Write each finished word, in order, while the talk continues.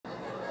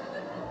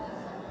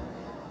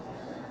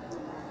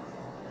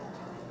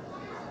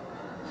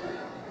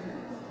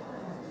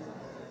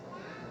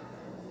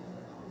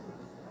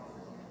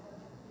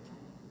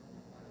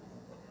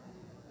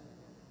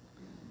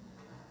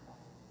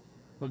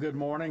Well, good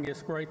morning.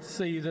 It's great to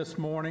see you this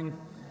morning.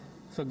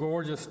 It's a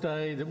gorgeous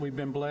day that we've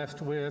been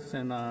blessed with,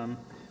 and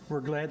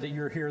we're glad that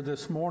you're here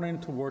this morning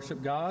to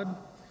worship God.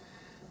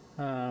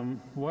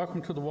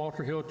 Welcome to the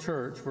Walter Hill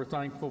Church. We're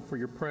thankful for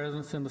your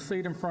presence. In the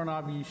seat in front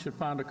of you, you should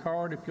find a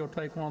card. If you'll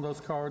take one of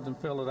those cards and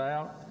fill it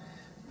out,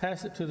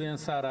 pass it to the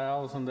inside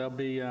aisles, and they'll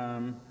be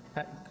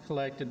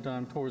collected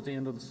towards the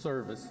end of the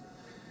service.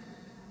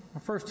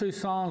 Our first two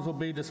songs will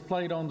be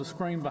displayed on the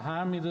screen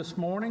behind me this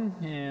morning,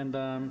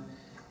 and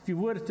if you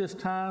would at this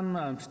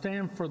time,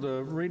 stand for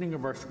the reading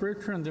of our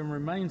scripture and then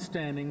remain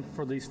standing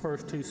for these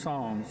first two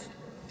songs.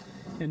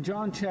 In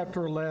John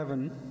chapter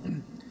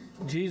 11,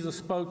 Jesus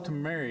spoke to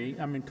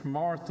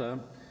Martha.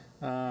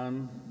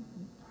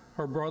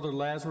 Her brother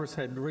Lazarus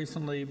had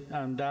recently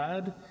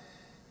died,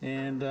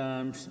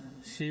 and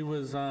she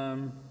was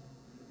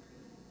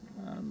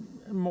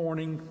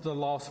mourning the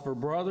loss of her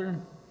brother.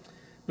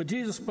 But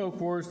Jesus spoke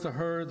words to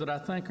her that I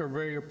think are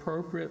very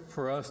appropriate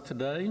for us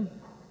today.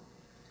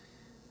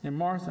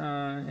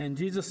 And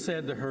Jesus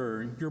said to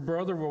her, "Your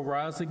brother will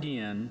rise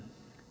again."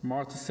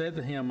 Martha said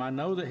to him, "I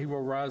know that he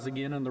will rise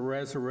again in the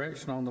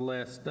resurrection on the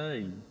last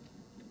day."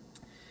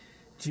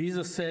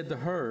 Jesus said to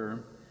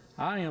her,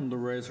 "I am the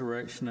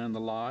resurrection and the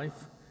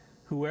life.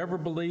 Whoever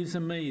believes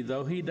in me,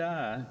 though he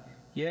die,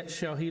 yet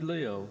shall he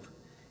live.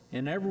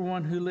 And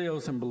everyone who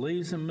lives and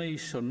believes in me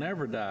shall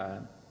never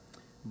die.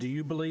 Do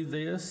you believe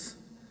this?"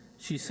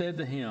 She said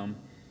to him,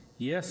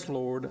 "Yes,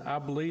 Lord, I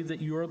believe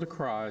that you are the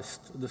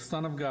Christ, the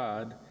Son of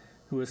God,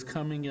 who is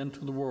coming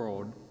into the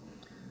world.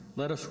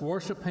 Let us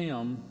worship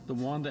him, the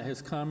one that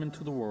has come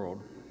into the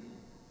world."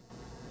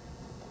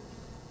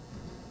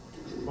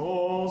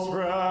 Oh,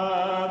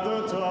 spread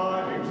the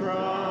tidings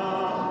round.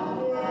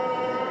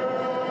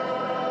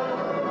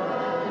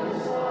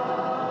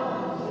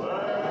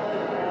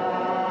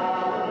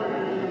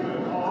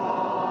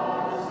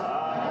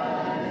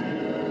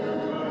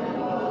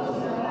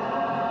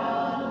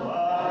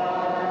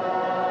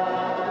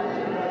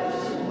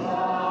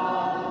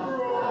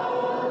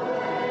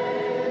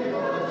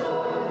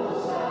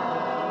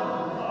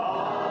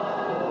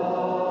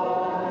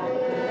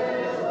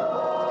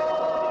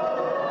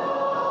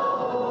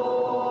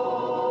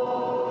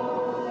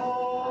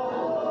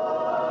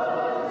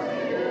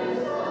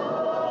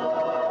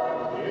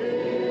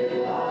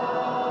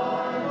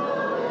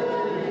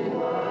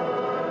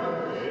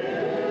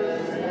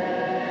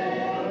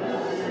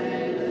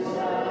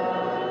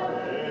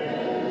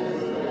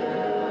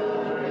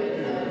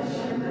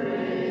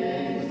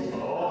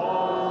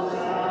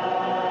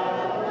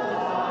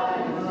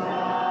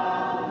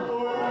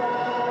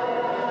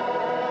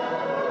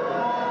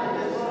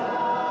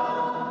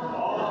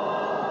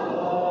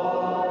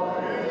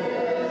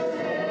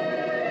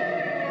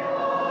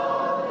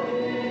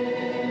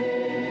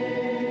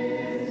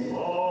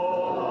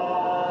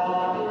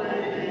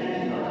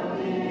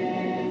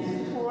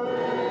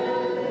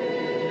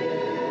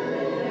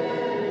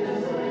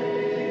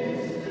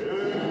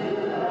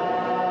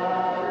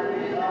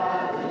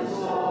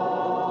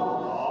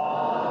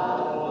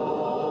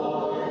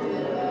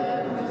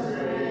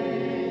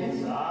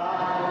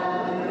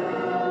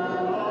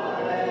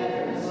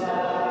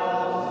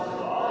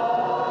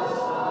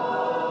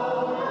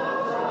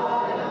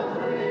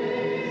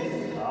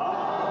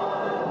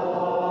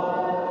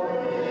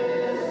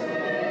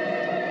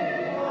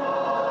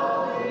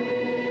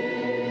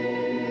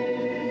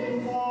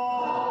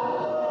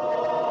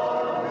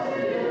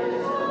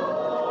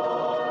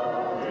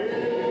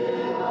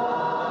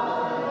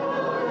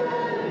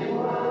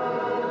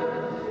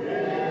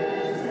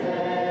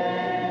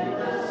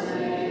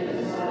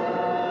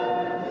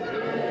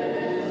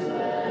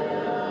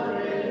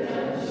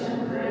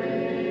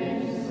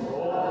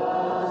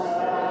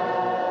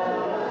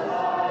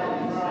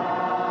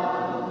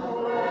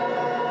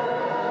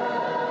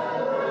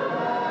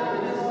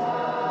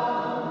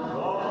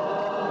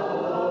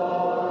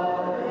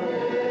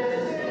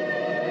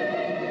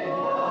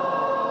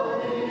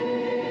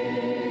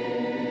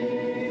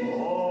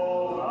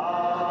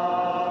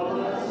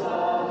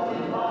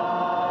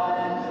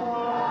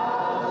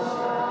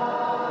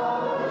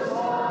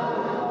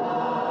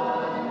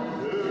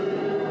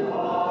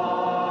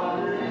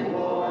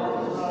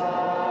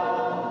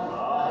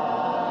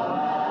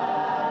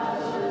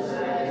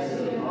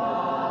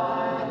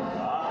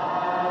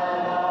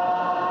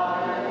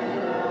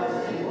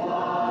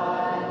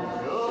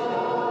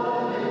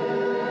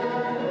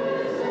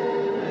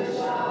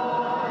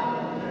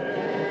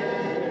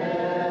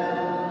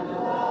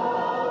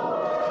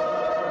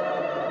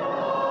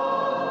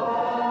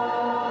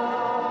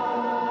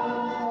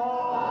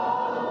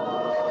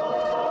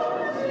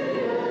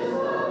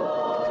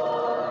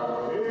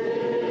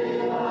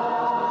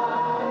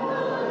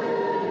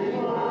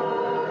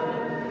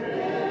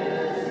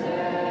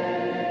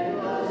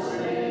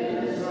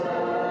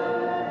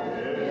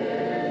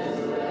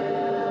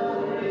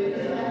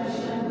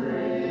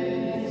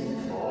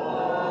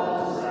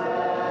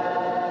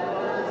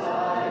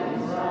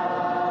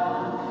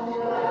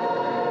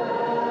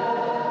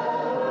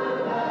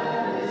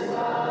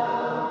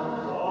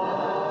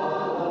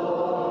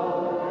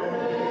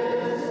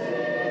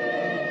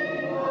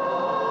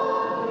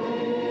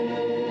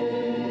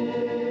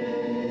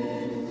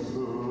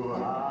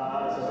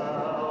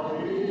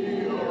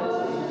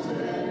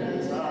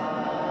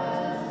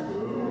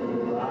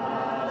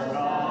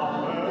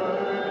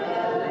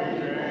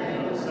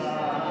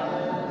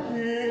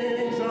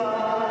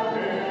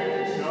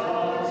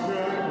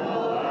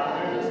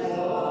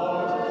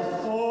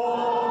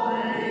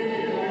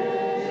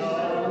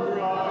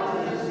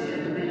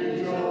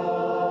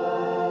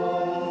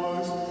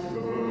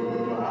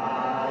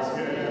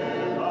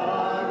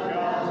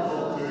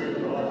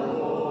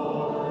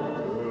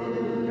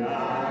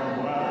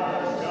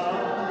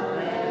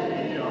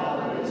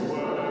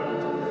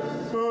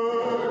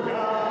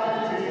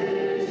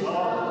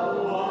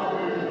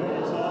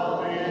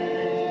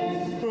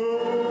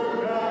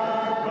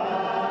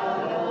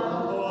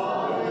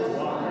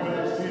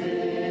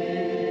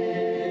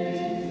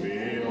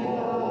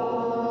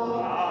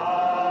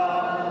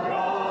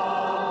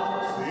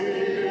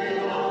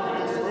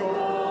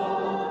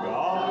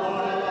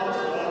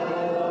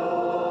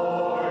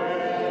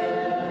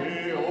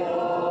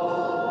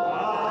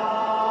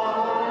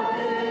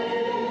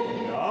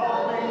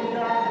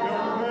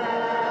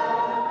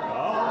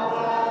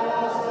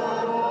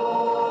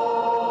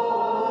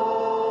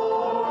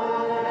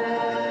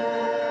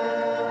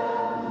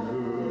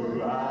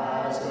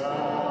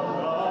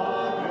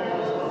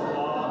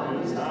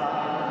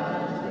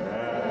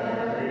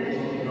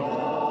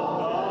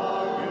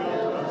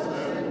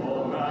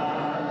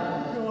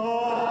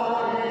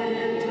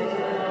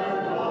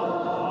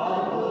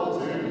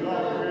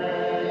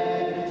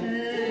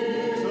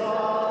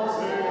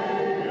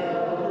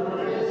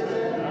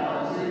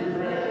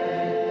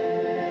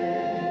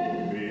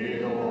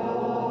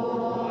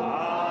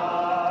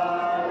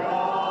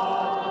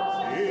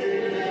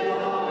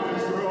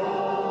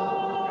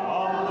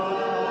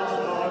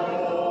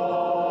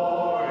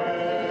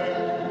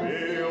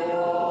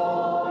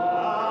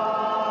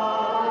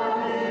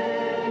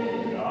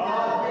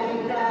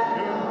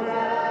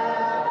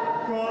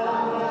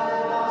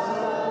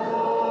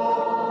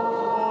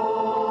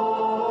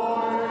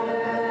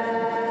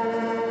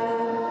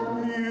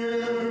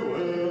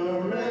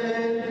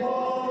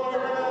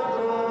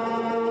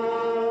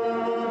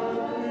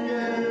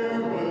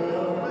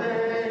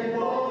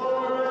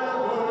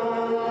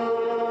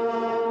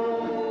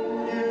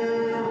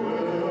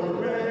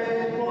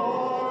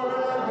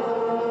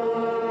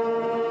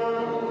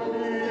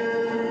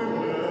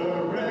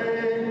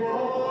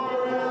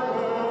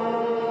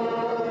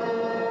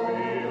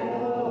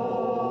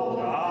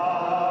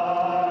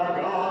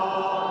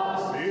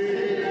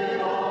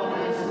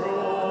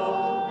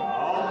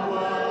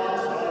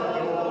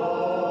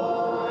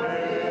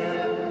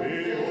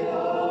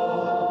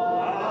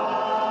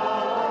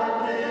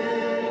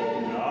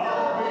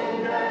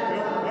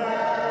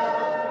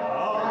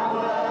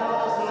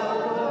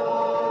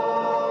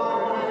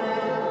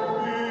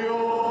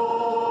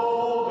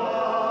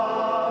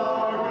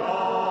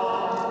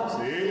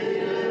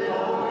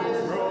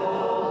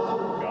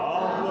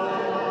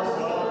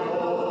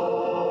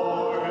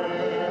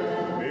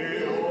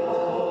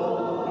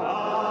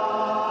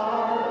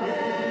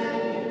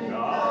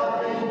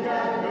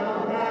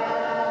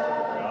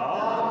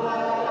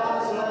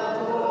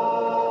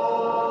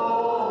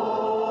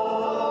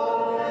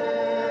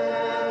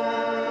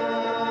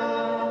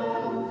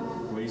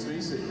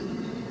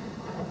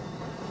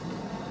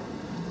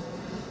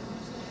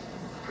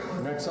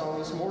 next song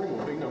this morning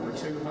will be number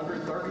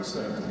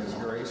 237, His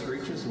Grace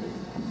Reaches Me.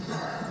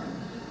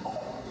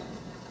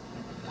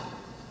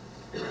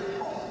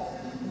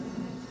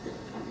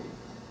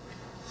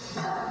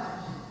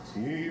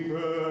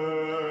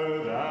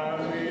 Deeper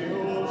than the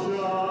ocean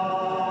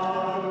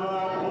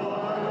that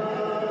wider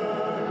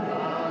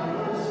than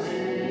the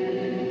sea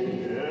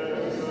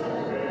is the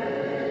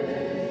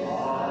grace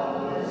of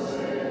the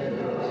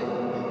Savior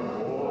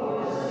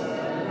for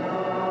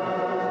sinners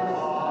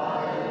like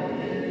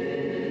me.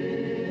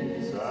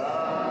 Sent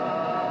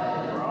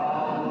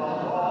from the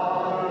Father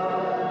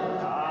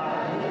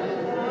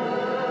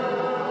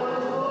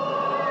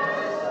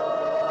and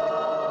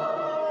His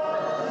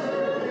grace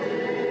was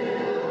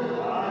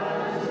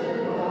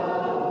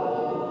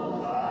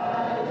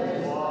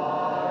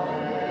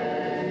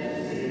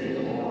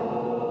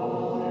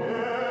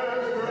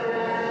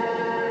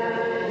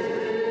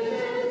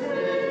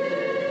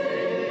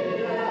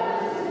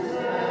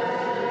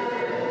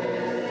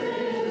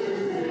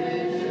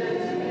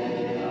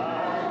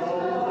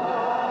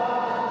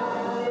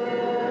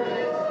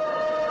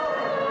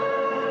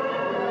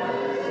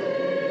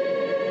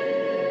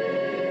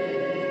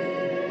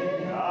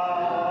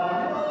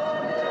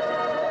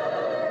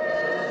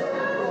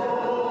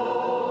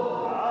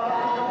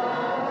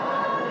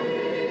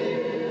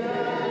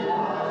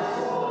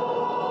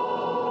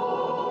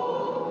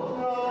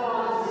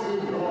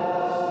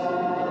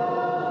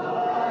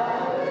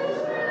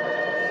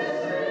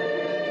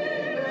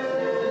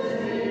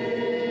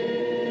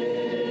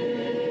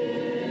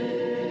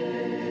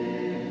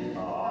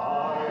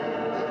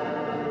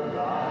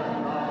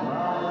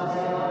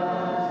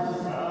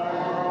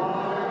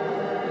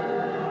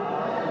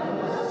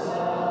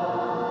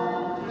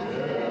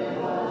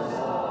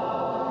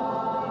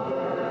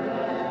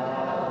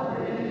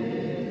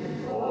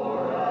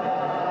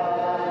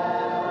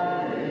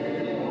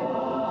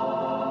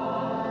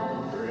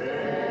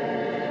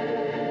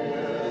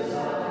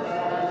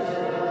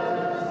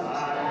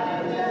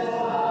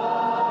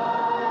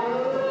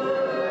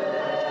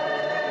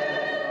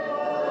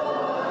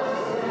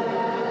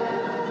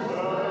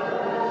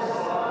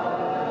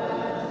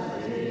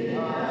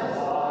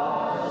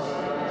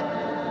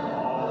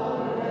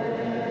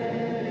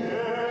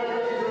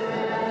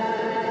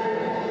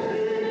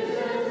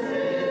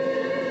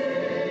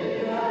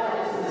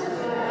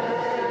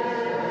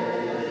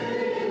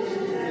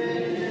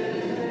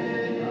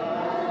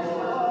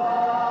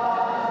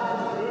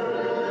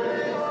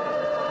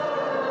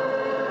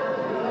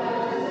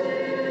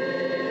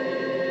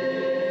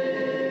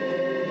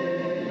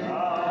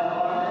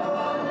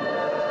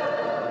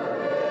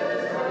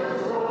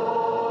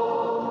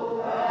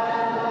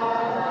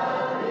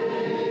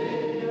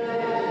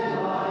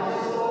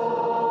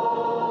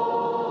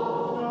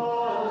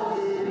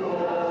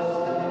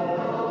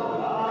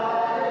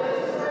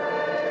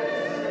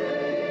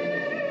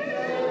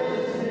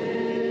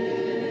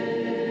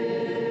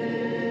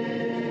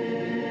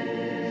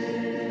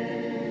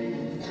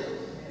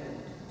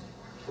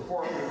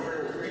Before I open prayer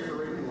and scripture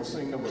reading, we'll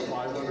sing number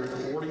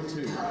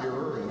 542,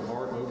 Pure in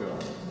Heart, O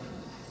God.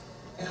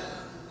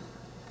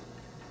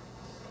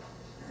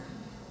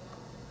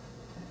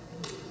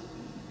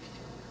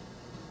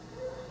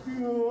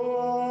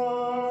 God.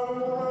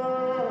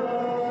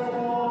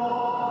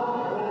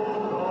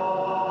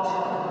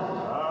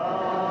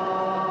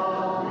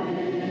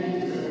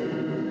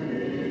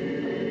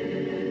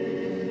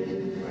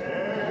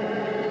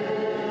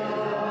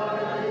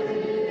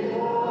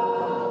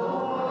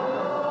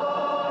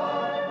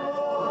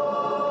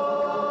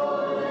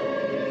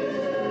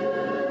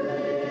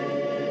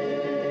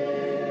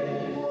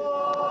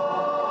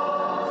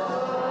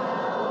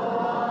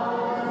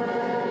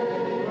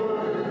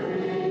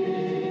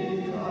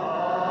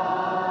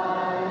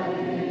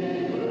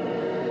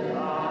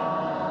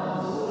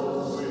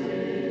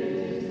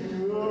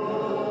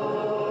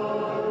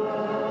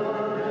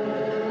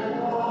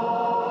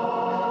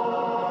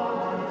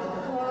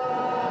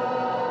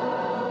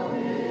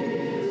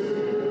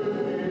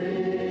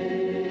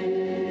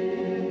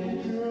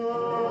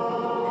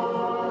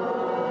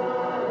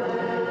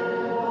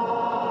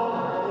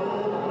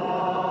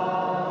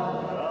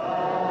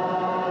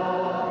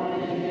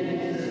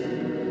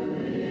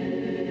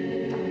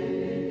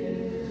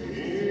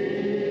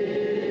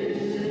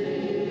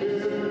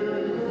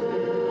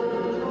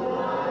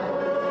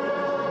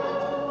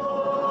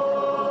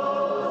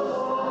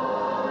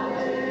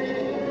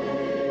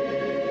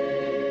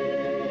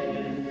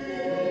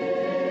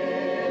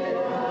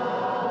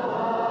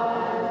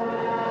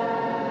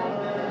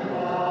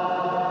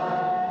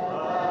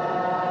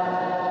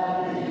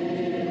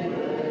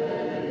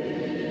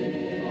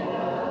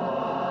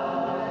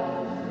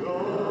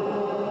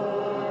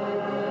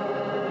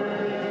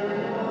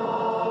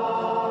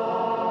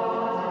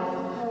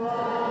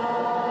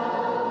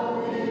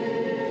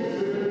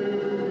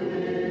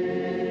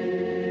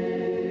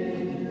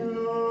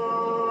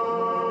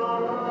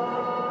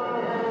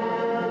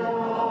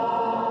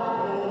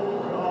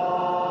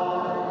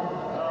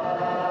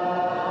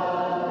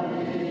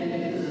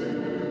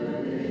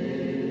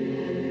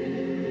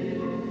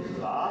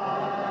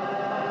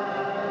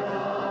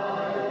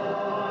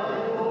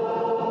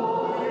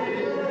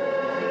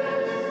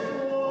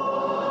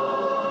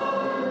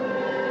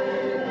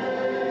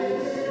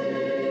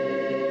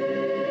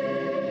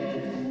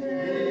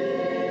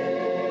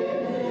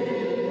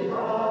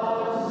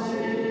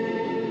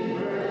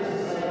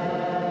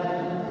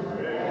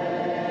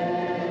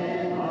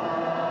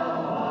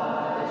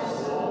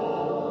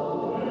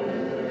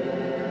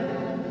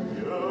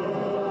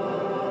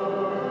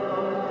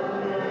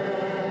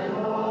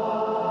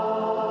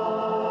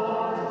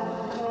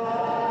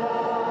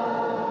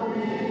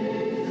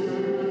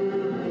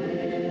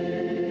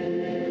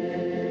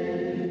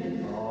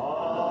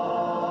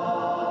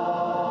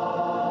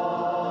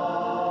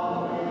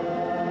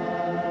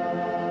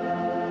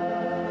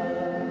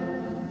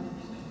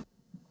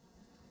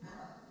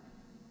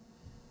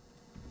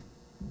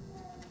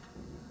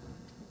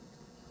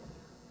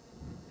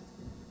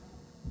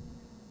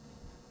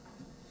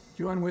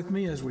 Join with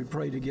me as we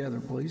pray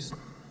together, please.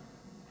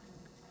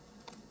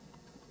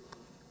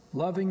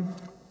 Loving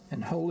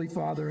and holy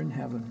Father in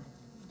heaven,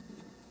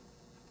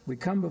 we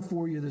come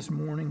before you this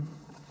morning,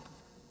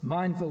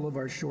 mindful of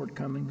our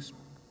shortcomings,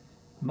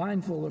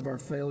 mindful of our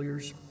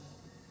failures,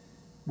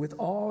 with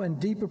awe and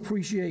deep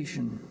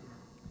appreciation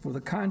for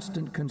the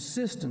constant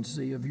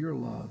consistency of your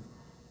love,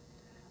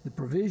 the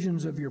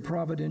provisions of your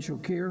providential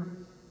care,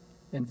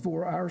 and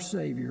for our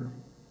Savior,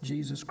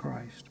 Jesus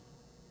Christ.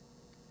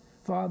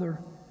 Father,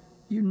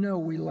 you know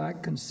we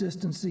lack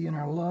consistency in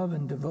our love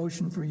and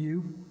devotion for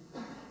you,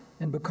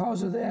 and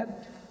because of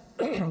that,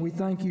 we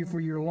thank you for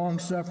your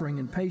long-suffering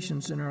and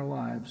patience in our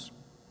lives.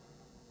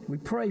 We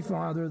pray,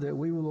 Father, that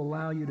we will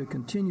allow you to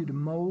continue to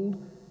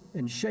mold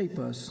and shape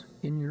us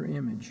in your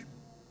image.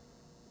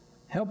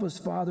 Help us,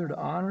 Father, to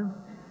honor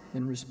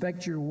and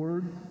respect your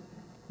word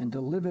and to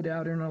live it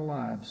out in our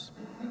lives.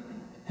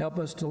 Help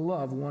us to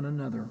love one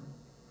another.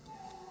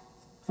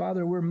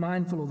 Father, we're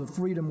mindful of the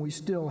freedom we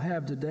still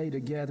have today to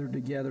gather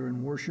together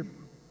and worship.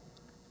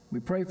 We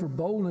pray for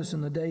boldness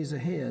in the days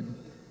ahead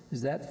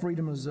as that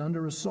freedom is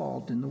under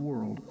assault in the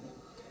world.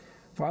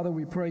 Father,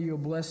 we pray you'll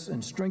bless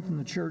and strengthen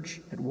the church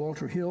at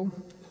Walter Hill.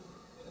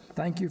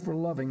 Thank you for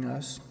loving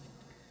us,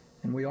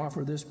 and we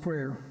offer this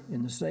prayer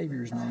in the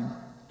Savior's name,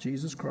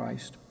 Jesus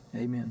Christ.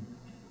 Amen.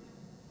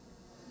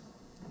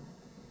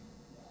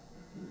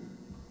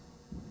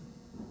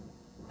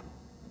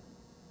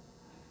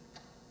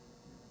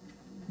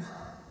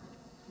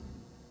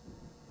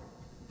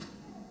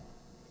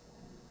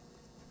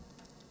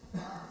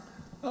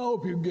 I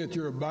hope you get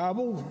your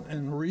Bible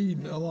and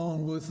read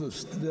along with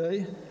us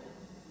today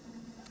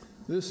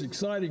this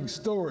exciting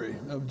story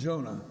of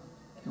Jonah.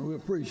 And we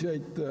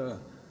appreciate the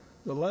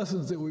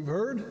lessons that we've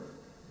heard,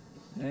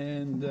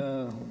 and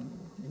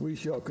we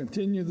shall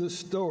continue this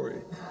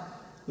story.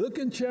 Look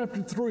in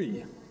chapter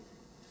 3,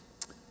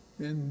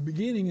 and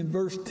beginning in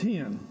verse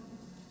 10.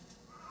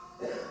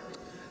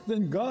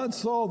 Then God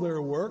saw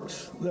their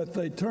works, that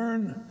they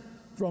turned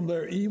from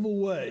their evil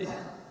way.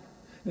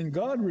 And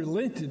God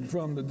relented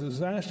from the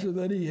disaster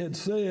that he had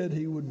said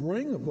he would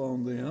bring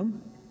upon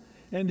them,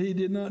 and he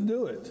did not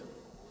do it.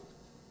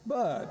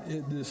 But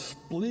it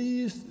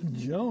displeased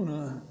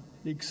Jonah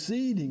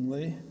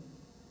exceedingly,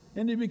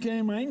 and he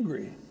became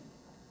angry.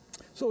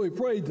 So he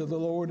prayed to the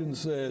Lord and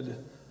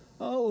said,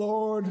 "Oh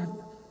Lord,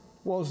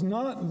 was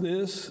not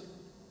this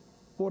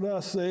what I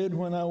said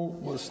when I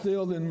was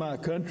still in my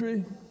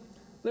country?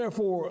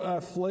 Therefore I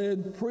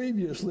fled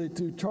previously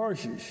to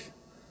Tarshish.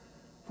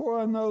 For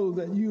I know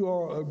that you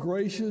are a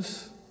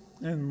gracious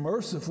and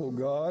merciful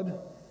God,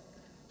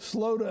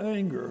 slow to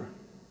anger,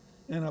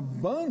 and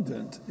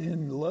abundant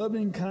in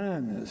loving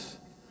kindness,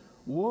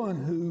 one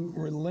who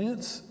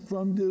relents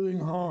from doing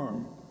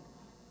harm.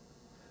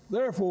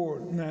 Therefore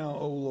now,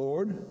 O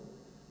Lord,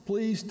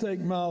 please take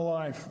my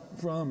life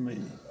from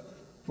me,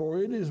 for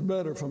it is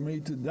better for me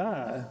to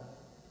die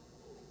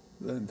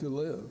than to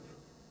live."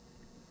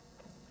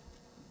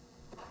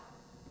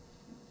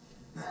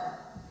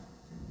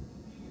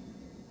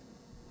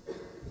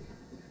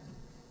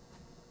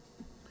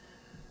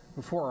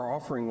 Before our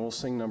offering, we'll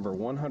sing number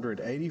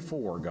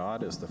 184,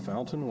 God is the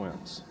Fountain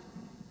Whence.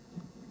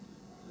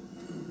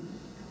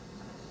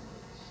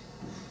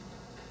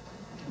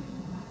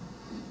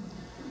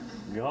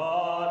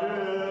 God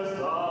is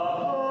the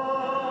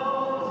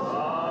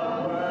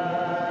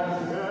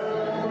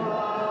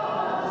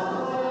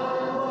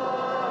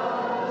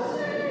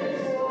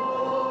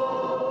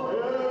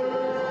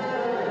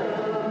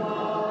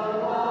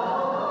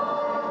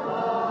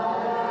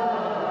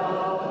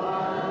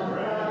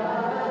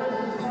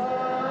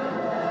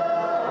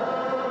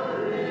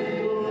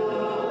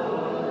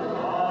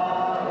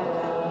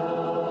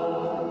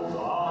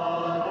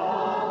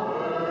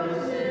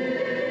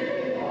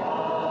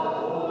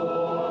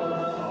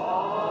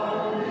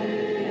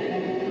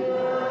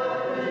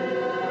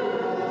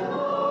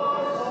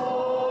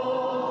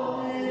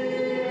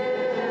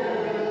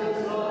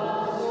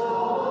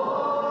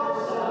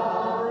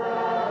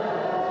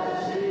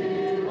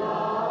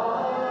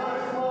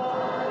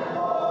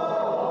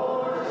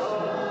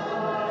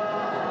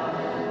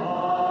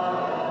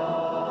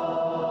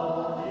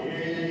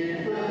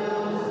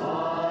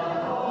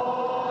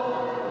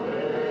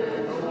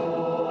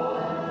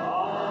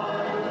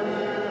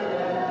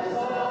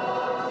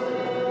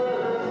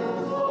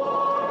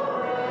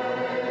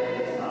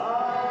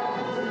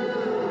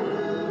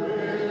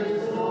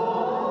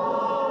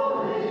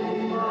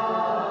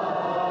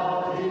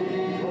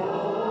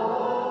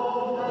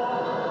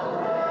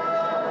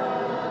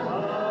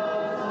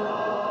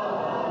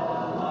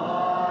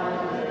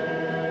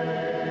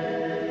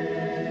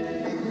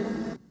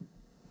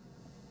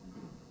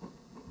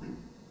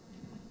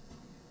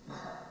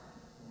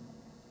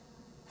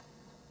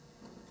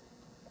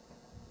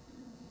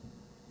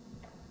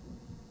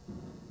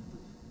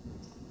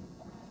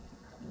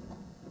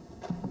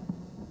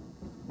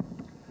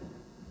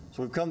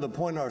So we've come to the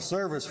point in our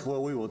service where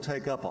we will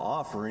take up an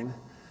offering,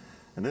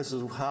 and this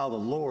is how the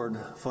Lord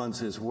funds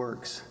his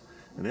works.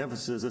 And the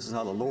emphasis is this is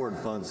how the Lord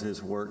funds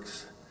his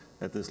works.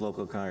 at this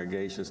local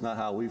congregation. It's not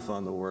how we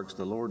fund the works.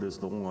 The Lord is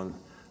the one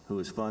who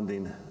is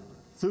funding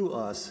through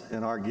us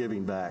and our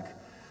giving back.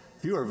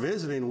 If you are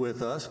visiting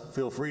with us,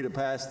 feel free to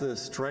pass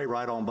this tray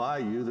right on by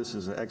you. This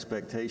is an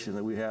expectation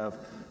that we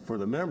have for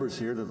the members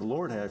here, that the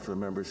Lord had for the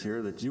members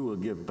here, that you will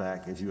give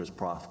back as you has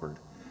prospered.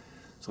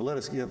 So let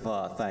us give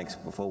thanks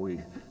before we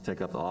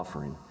take up the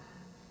offering.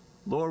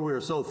 Lord, we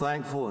are so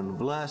thankful and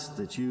blessed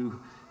that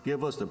you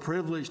give us the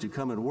privilege to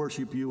come and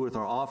worship you with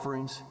our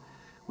offerings.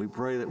 We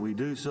pray that we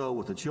do so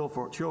with a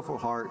cheerful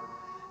heart,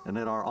 and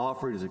that our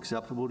offering is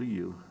acceptable to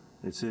you.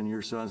 It's in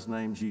your Son's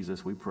name,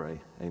 Jesus, we pray.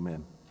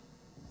 Amen.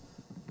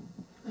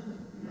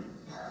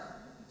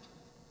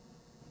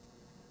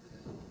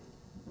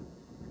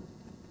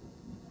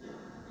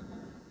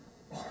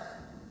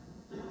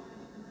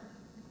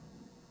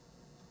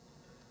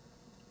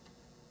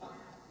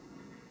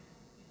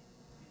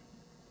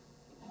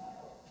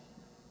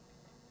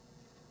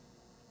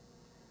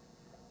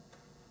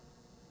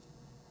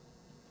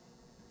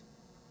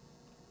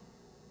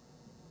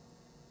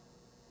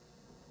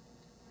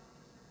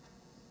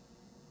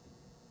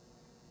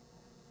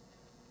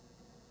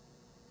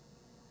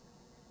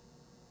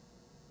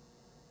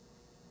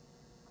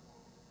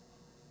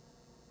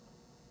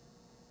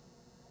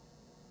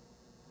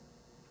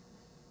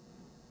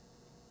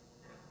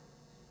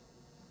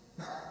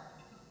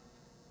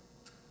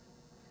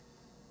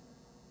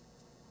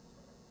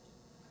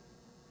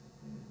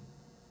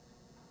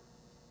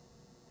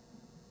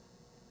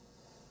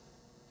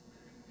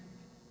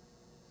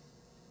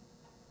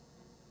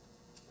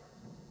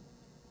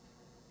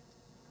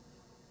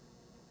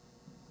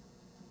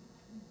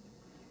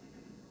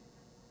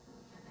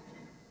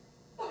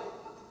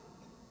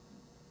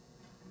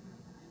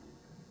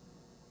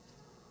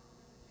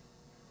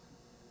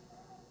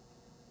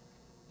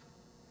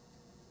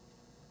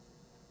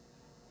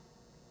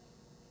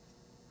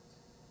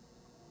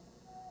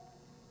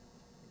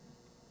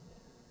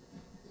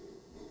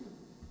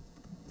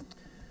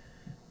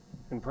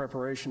 In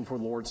preparation for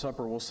the Lord's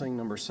Supper, we'll sing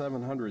number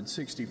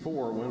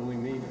 764, When We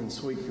Meet in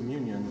Sweet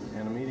Communion,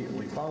 and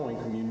immediately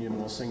following communion,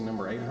 we'll sing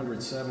number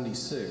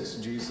 876,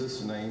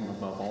 Jesus' Name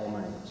Above All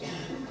Names.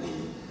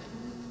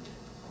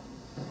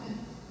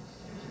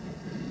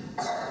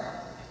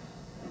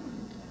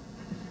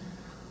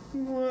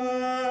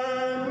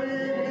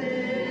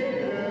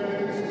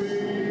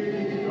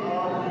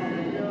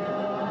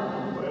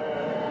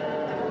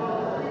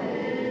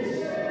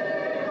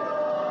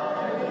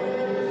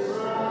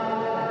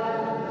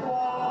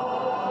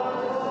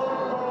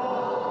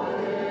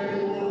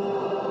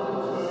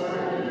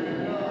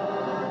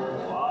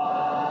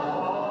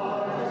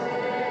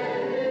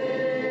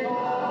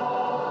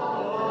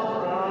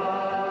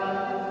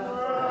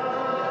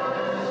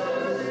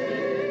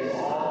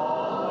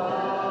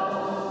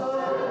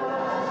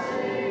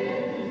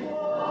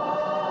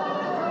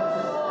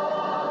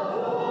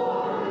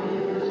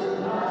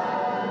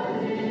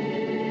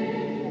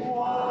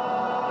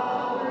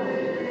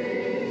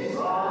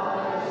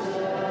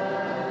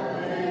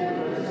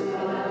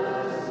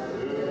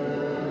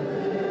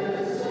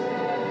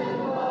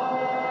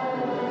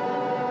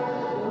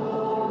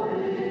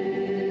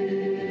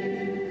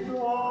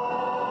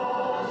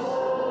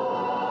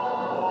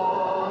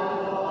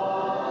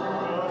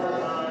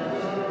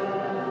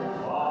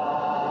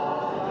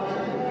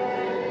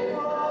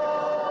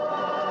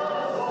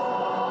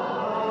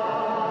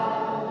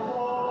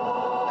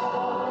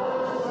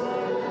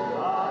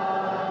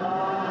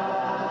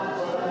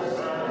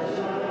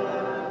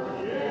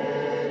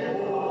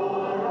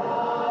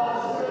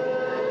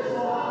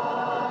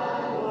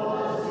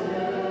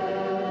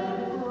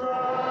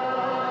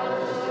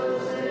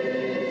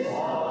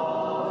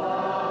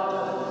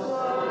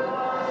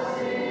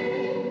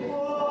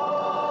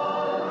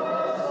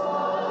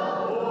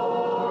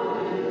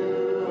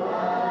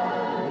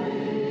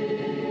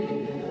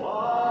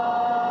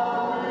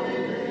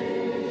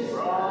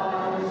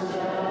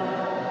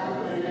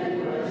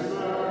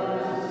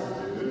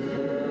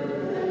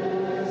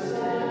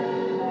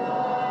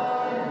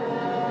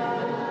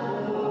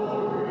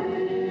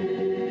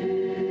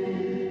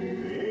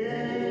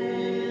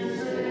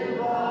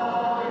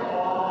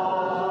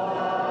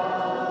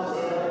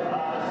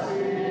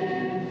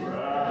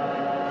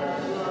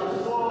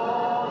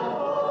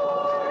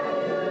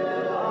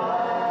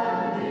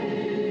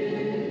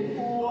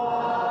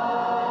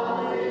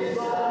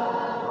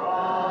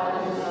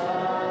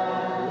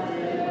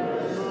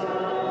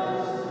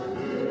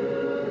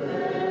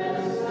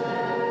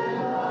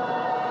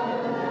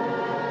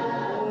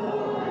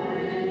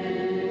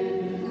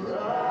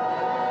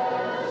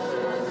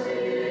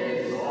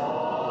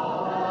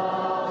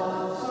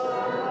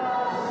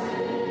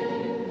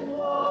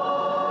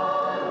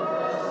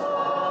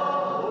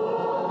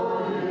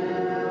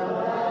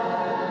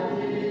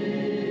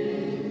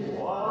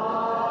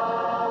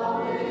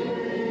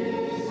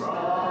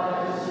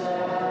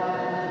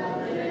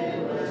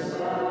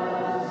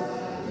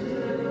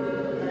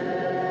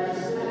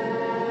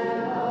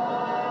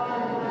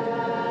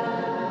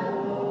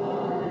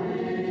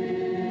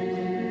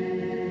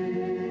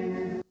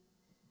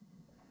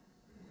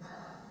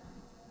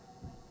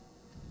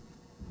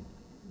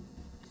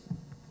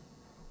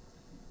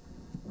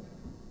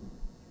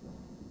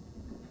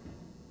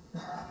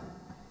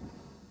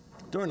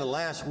 During the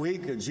last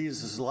week of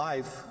Jesus'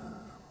 life,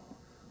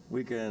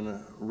 we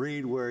can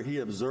read where he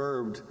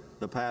observed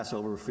the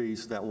Passover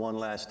feast that one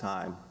last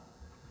time.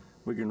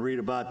 We can read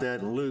about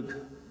that in Luke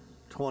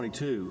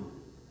 22.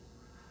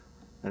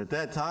 And at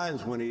that time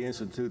is when he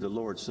instituted the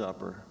Lord's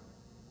Supper.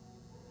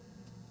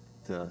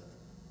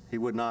 He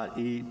would not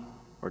eat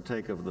or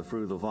take of the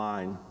fruit of the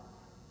vine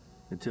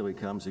until he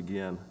comes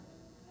again.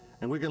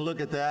 And we can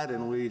look at that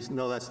and we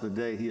know that's the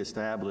day he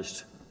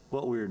established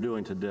what we are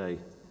doing today.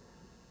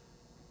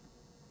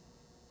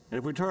 And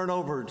if we turn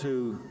over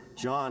to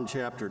John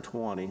chapter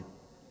 20,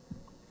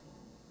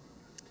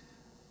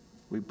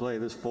 we play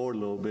this forward a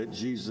little bit.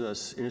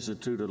 Jesus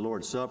instituted the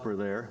Lord's Supper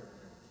there.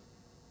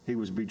 He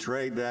was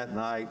betrayed that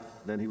night,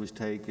 then he was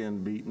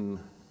taken, beaten,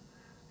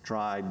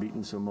 tried,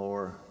 beaten some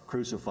more,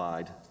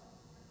 crucified.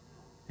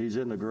 He's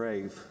in the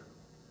grave.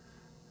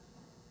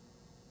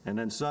 And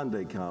then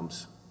Sunday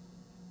comes.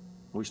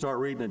 We start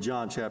reading in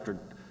John chapter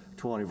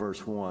 20,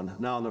 verse 1.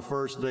 Now on the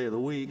first day of the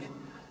week,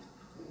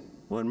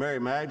 when Mary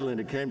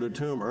Magdalene came to the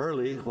tomb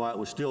early, while it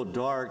was still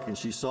dark, and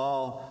she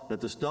saw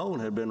that the stone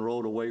had been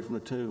rolled away from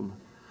the tomb.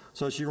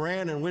 So she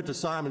ran and went to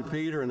Simon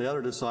Peter and the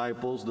other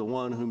disciples, the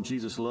one whom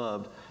Jesus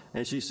loved,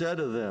 and she said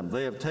to them,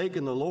 "They have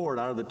taken the Lord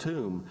out of the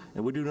tomb,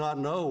 and we do not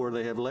know where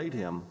they have laid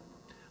him."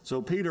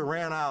 So Peter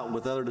ran out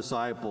with other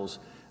disciples,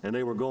 and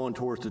they were going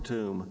towards the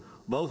tomb.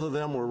 Both of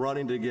them were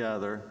running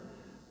together,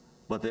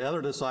 but the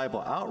other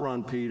disciple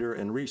outrun Peter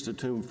and reached the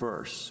tomb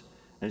first.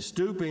 And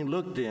stooping,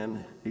 looked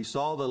in. He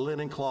saw the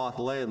linen cloth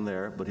laying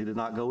there, but he did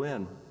not go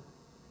in.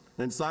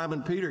 Then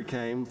Simon Peter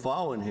came,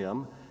 following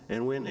him,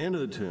 and went into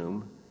the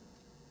tomb.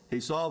 He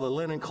saw the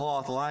linen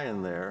cloth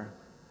lying there,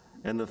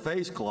 and the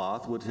face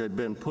cloth which had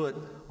been put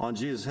on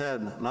Jesus'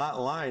 head, not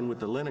lying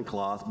with the linen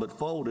cloth, but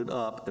folded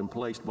up and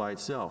placed by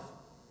itself.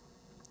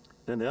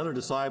 Then the other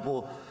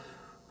disciple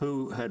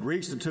who had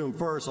reached the tomb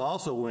first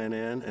also went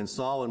in and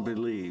saw and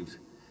believed.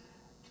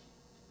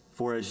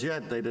 For as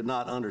yet they did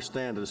not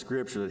understand the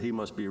scripture that he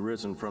must be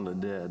risen from the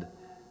dead.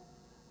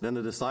 Then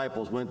the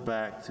disciples went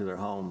back to their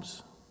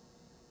homes.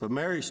 But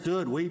Mary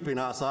stood weeping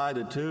outside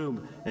the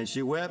tomb, and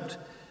she wept,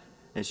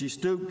 and she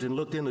stooped and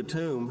looked in the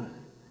tomb,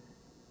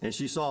 and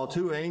she saw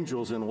two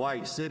angels in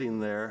white sitting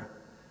there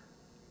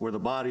where the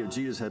body of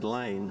Jesus had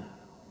lain,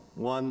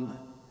 one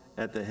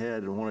at the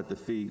head and one at the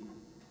feet.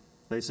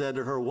 They said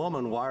to her,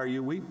 "Woman, why are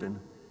you weeping?"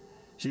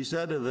 She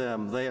said to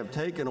them, "They have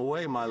taken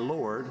away my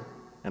Lord,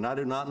 and I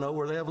do not know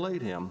where they have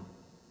laid him."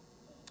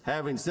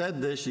 Having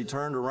said this, she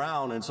turned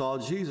around and saw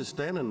Jesus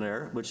standing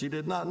there, but she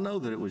did not know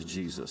that it was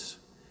Jesus.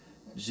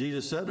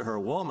 Jesus said to her,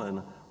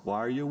 "Woman, why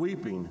are you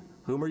weeping?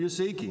 Whom are you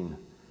seeking?"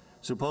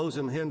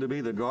 Supposing him to be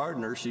the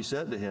gardener, she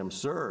said to him,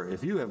 "Sir,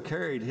 if you have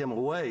carried him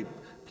away,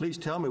 please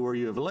tell me where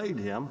you have laid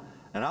him,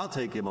 and I'll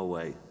take him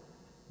away."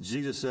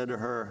 Jesus said to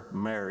her,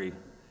 "Mary."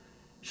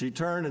 She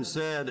turned and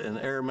said in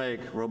Aramaic,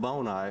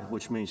 "Rabboni,"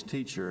 which means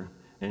teacher.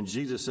 And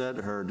Jesus said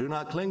to her, "Do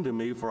not cling to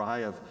me, for I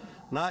have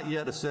not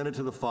yet ascended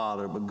to the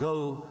Father, but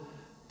go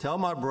tell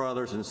my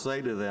brothers and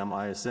say to them,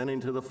 I am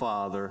ascending to the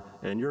Father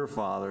and your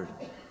Father,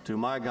 to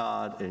my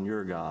God and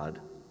your God."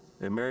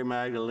 And Mary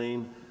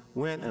Magdalene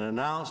went and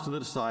announced to the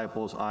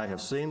disciples, "I have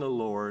seen the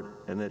Lord,"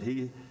 and that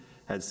he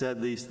had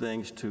said these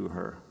things to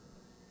her.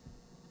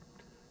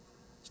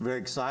 It's a very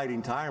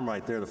exciting time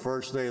right there. The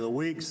first day of the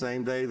week,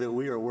 same day that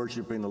we are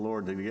worshiping the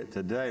Lord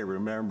today,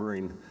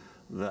 remembering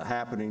the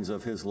happenings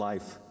of his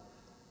life,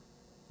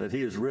 that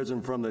he is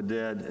risen from the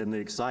dead, and the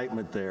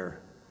excitement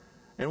there.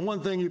 And one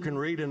thing you can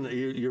read,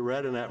 you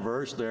read in that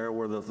verse there,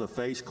 where the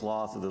face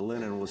cloth of the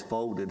linen was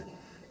folded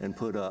and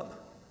put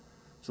up.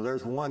 So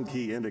there's one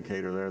key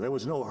indicator there. There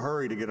was no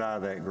hurry to get out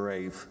of that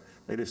grave.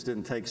 They just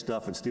didn't take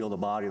stuff and steal the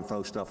body and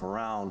throw stuff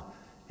around.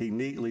 He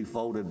neatly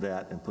folded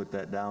that and put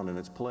that down in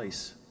its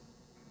place.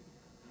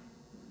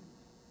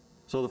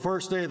 So the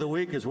first day of the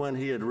week is when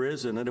he had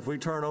risen. And if we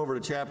turn over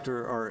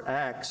to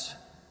Acts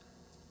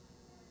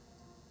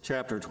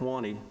chapter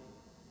 20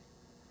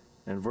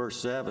 and verse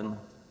 7,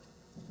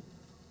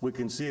 we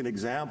can see an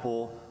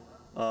example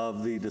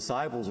of the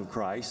disciples of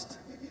Christ.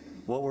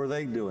 What were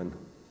they doing?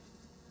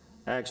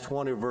 Acts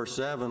 20 verse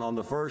 7, on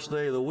the first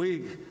day of the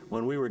week,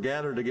 when we were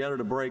gathered together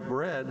to break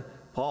bread,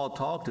 Paul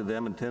talked to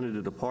them, intended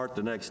to depart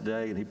the next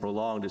day, and he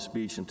prolonged his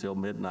speech until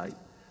midnight.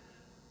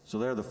 So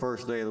there, the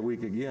first day of the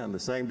week again. The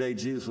same day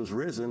Jesus was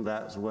risen,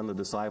 that's when the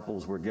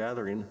disciples were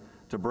gathering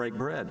to break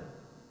bread.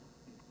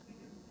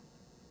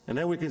 And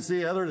then we can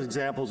see other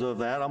examples of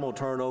that. I'm going to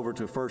turn over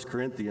to 1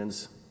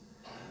 Corinthians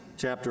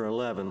chapter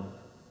 11.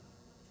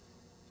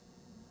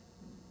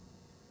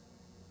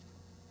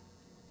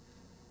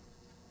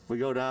 If we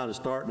go down to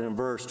starting in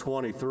verse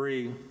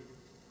 23,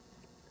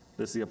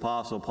 this is the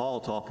Apostle Paul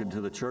talking to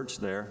the church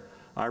there.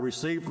 "I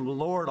received from the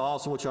Lord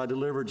also which I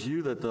delivered to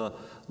you, that the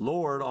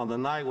Lord on the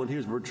night when he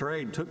was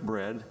betrayed took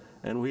bread,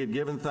 and when he had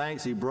given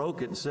thanks, he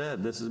broke it and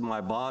said, 'This is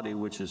my body,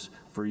 which is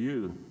for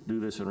you. Do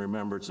this in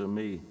remembrance of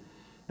me.'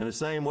 In the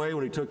same way,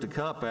 when he took the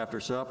cup after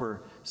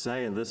supper,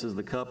 saying, 'This is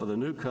the cup of the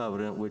new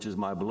covenant, which is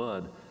my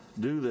blood.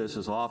 Do this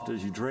as often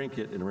as you drink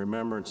it in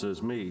remembrance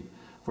of me.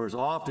 For as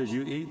oft as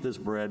you eat this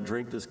bread,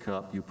 drink this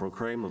cup, you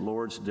proclaim the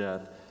Lord's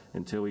death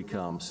until he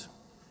comes.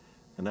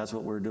 And that's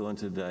what we're doing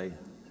today,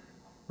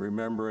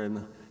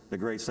 remembering the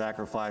great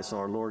sacrifice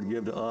our Lord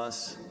gave to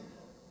us.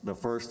 The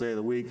first day of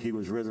the week, he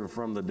was risen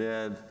from the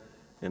dead,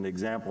 an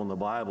example in the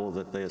Bible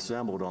that they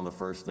assembled on the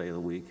first day of the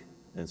week.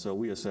 And so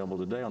we assemble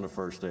today on the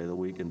first day of the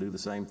week and do the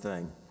same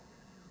thing.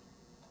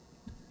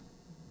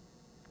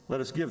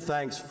 Let us give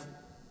thanks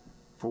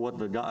for what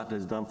the God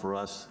has done for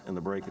us in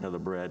the breaking of the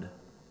bread.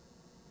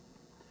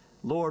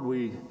 Lord,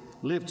 we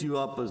lift you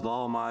up as the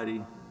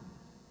Almighty,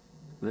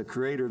 the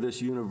creator of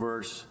this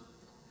universe,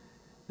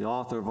 the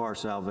author of our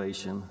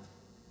salvation.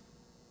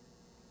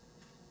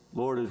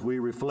 Lord, as we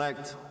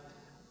reflect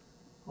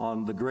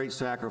on the great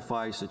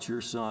sacrifice that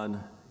your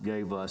Son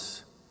gave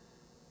us,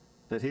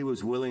 that he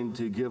was willing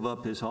to give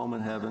up his home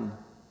in heaven,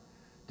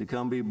 to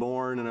come be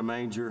born in a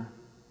manger,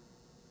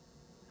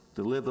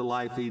 to live the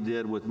life he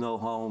did with no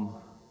home,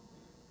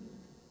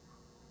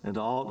 and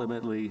to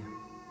ultimately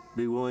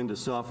be willing to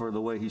suffer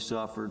the way he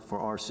suffered for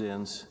our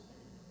sins,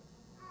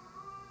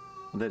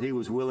 and that he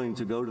was willing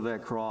to go to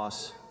that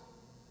cross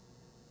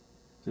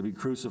to be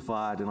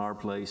crucified in our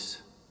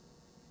place.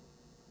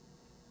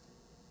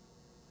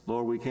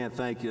 Lord, we can't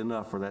thank you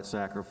enough for that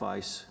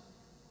sacrifice,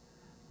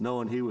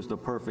 knowing he was the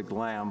perfect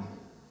lamb,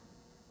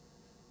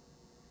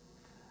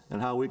 and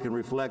how we can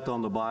reflect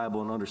on the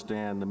Bible and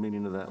understand the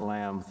meaning of that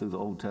lamb through the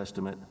Old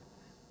Testament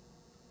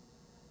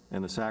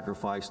and the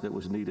sacrifice that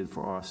was needed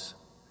for us.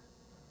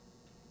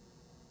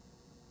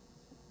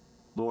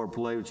 Lord,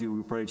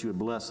 we pray that you would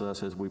bless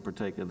us as we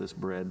partake of this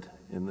bread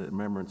in the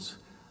remembrance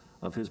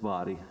of his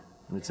body.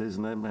 And it's in his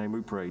name we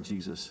pray,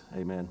 Jesus.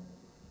 Amen.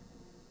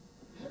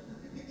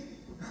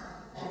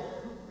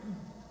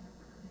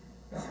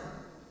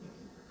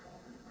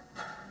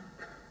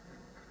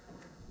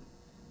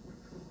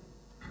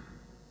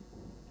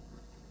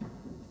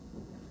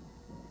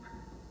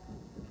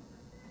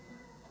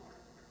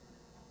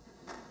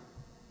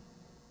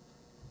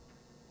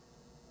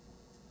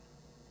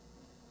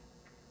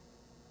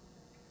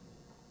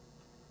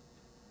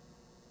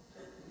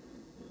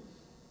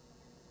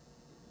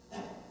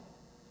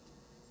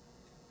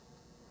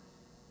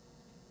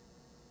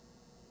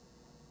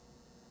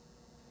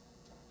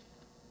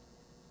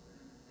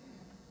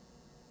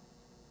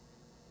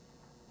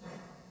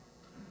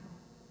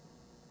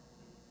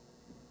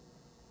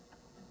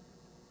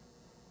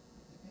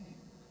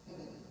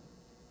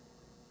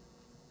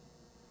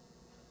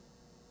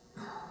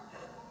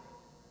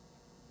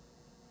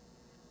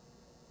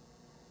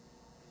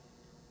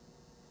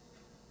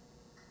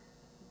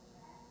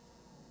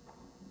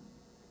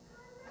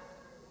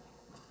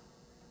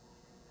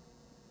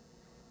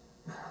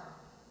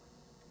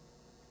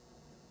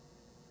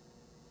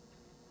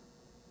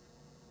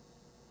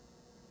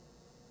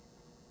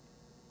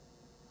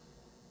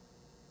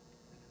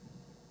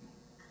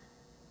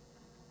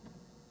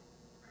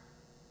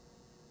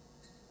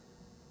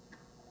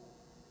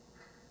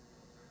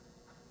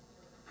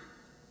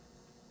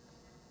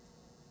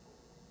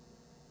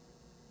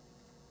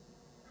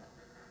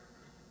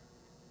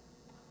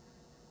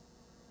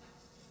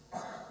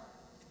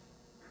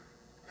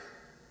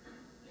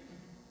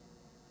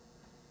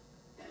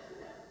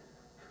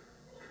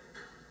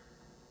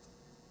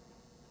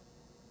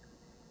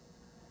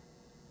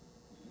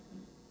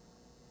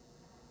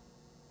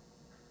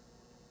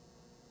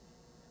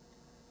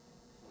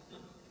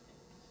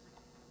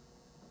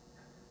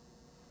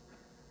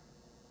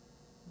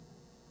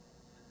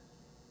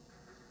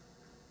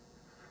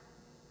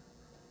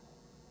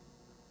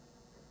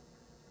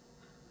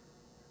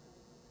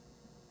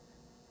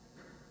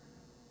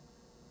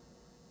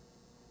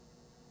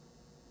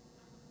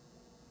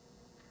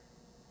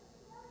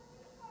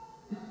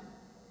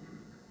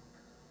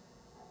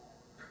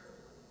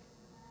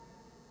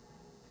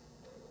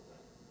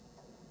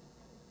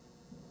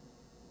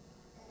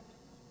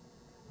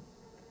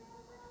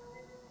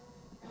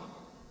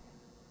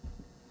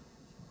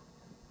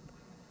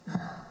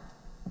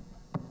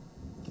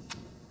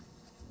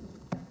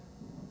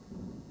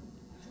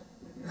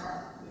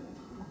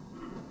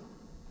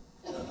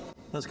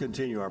 Let's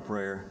continue our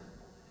prayer.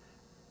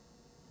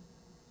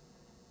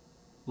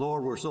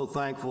 Lord, we're so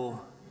thankful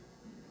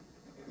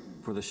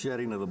for the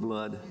shedding of the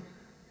blood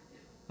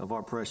of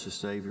our precious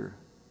Savior.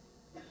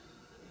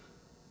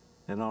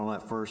 And on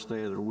that first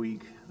day of the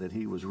week that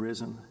he was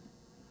risen,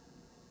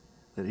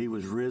 that he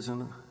was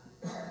risen,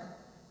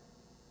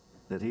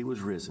 that he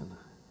was risen.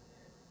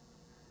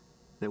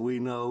 That we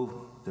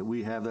know that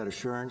we have that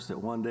assurance that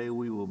one day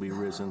we will be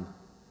risen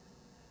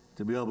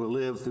to be able to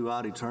live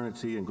throughout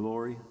eternity in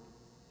glory,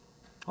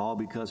 all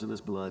because of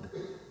this blood.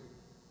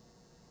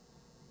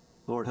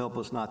 Lord, help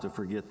us not to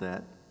forget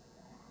that.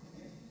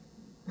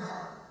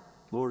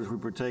 Lord, as we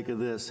partake of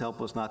this,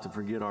 help us not to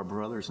forget our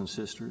brothers and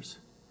sisters,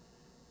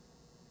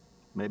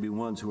 maybe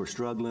ones who are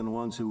struggling,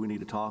 ones who we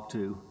need to talk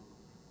to.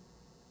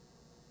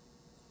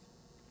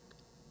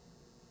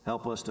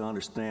 Help us to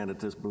understand that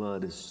this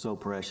blood is so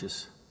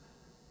precious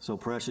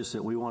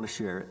that we want to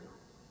share it.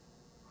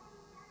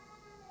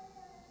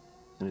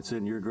 And it's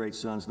in your great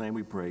Son's name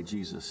we pray,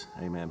 Jesus.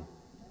 Amen.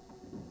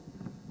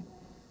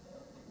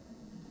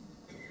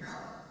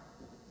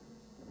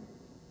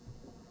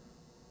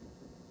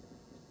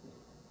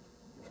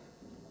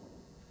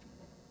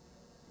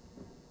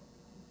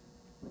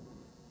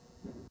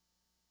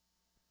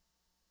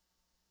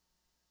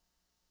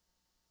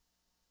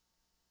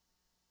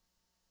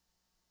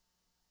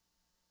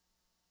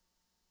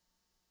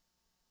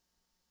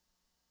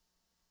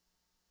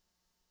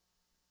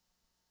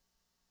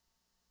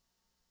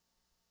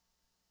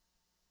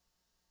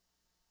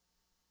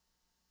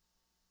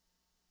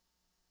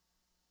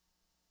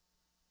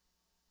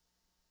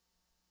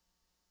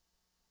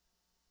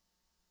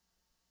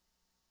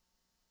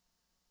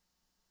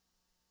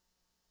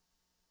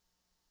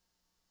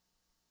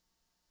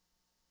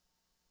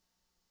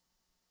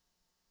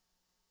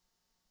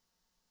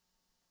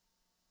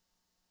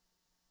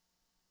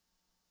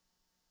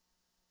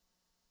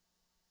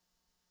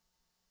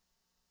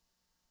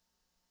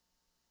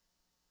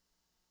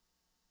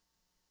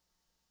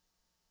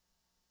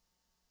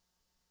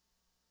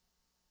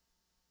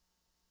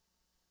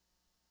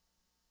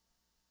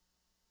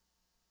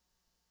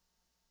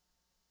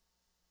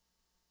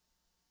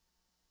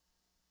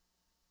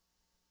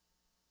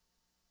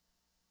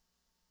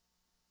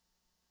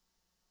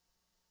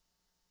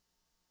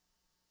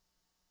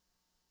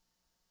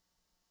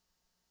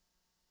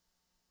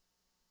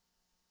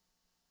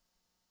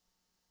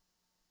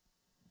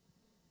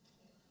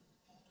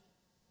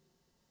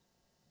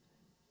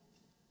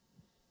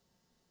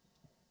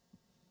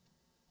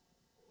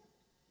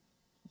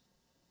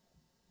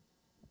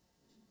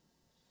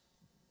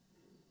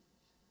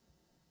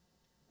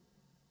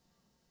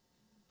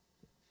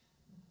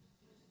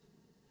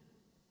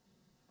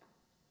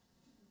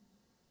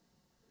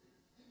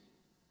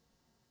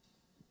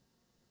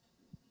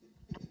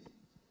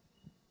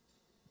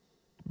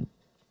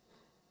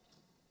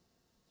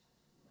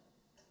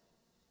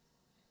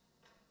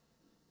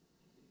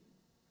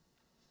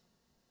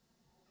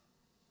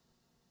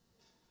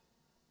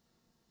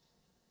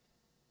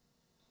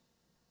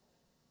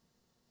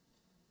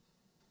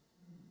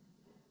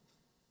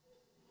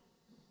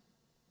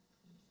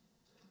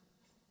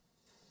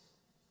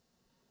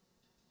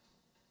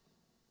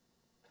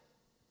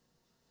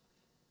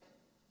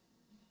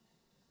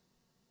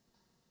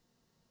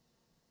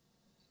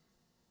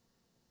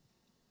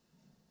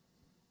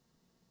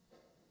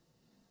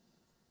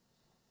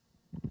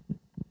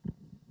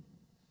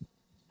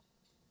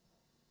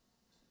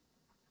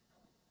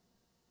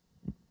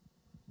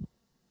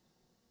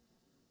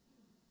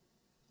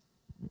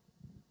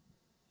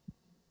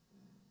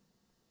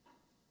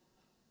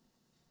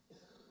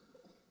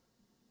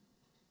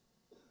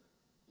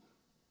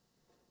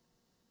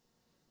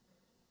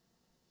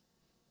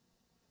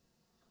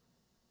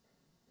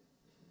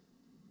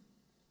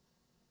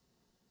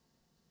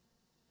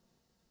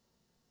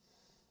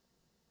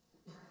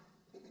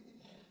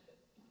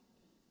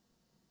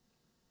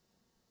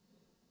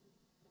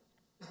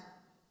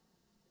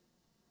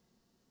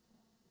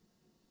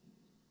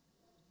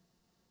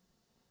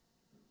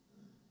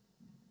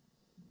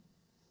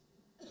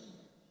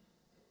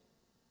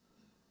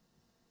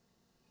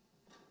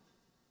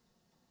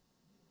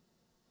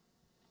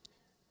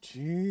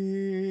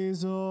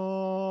 Jesus,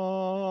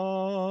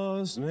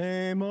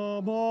 name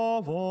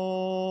above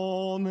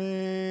all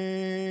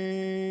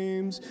names,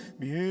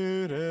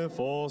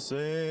 beautiful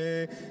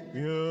Savior,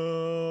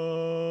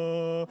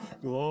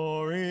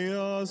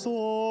 glorious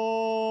Lord,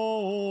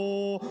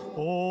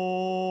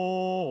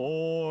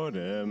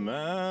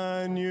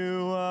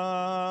 Emmanuel,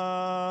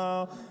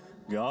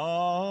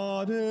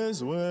 God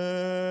is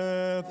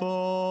with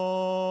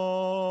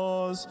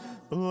us,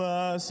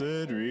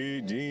 blessed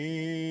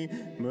Redeemer,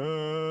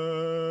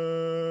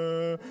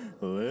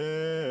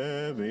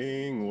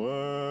 living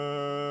Word.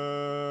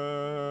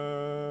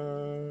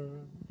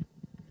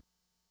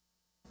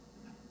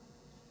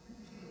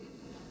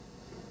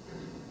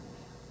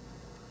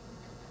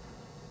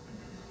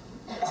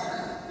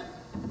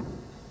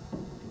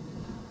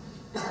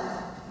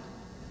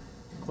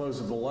 Close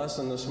of the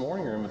lesson this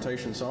morning, our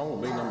invitation song will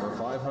be number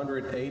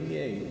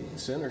 588,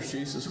 Sinners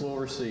Jesus Will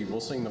Receive. We'll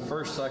sing the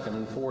first, second,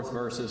 and fourth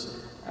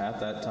verses at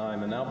that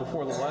time. And now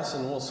before the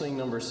lesson, we'll sing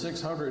number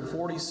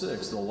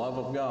 646, The Love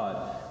of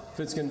God. If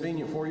it's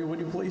convenient for you, would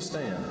you please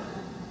stand?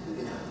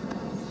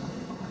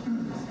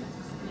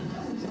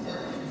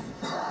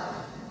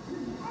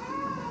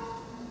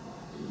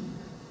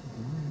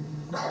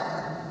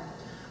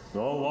 The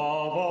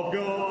love of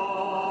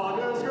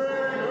God is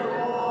greater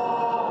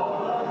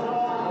far than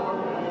time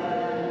or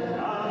pain, and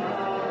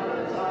never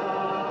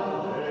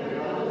found it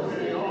goes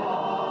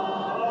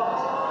beyond the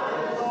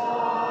highest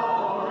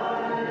star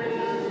and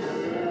reaches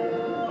to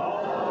the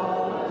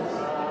lowest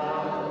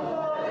sound.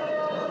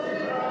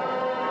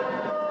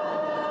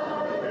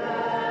 Again,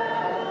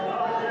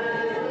 I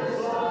gave the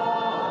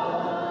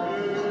song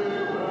to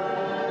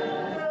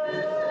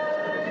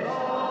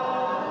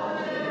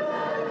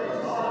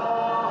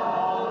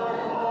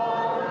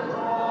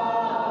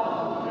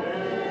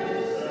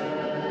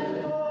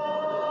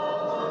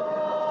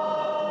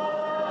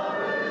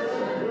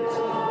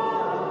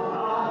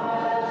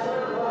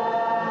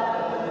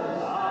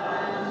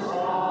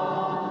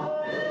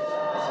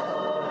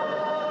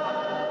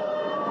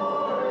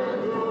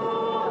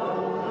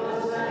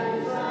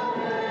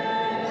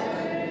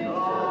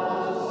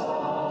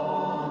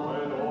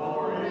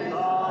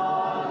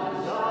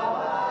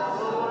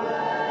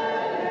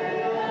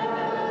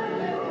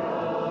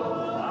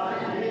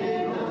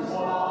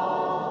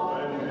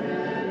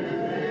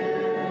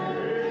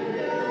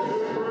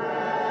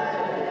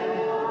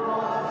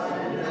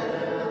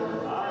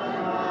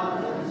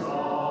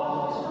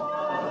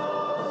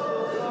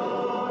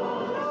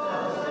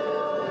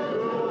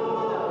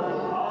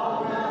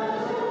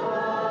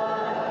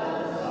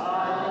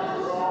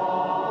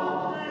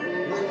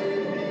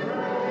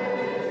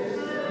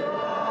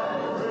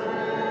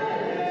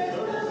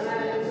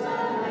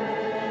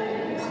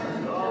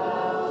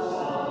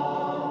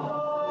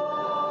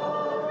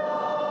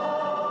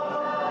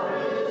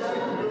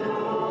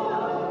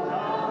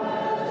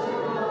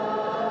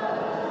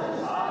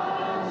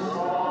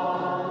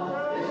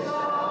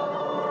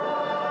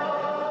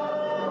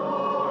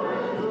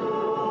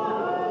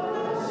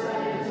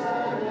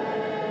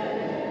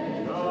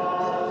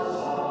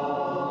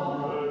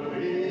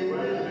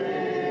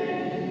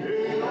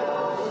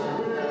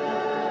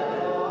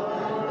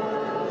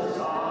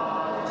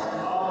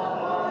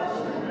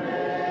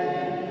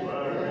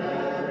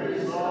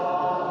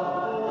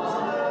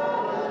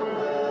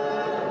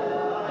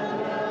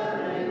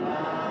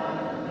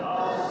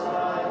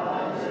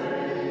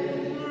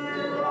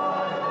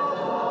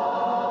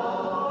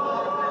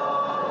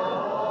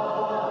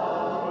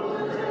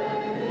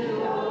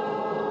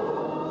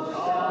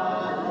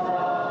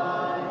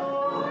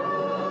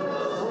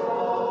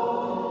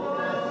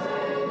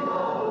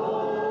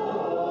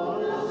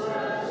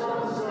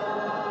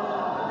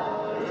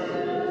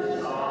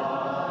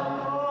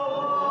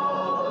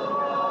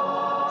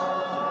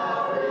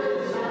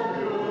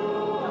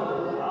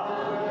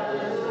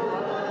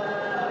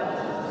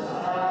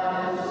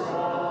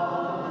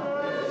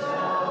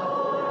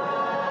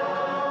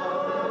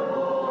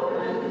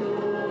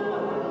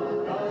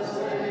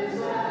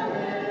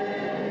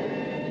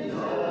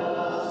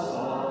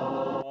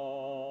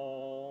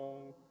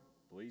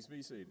Please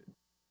be seated.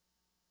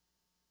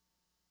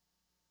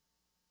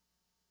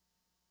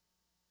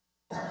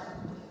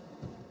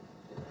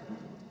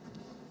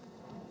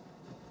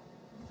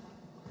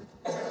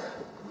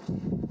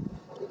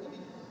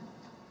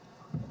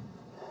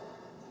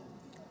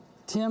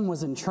 Tim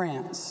was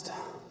entranced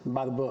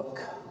by the book.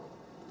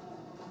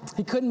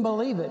 He couldn't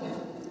believe it.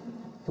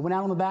 He went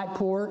out on the back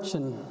porch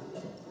and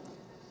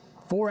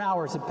 4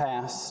 hours had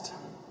passed.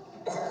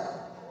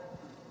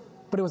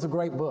 But it was a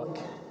great book.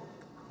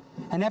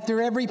 And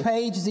after every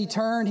page as he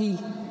turned, he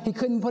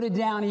couldn't put it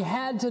down. He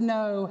had to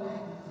know,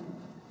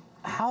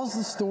 how's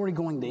the story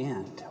going to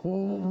end?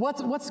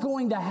 What's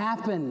going to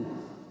happen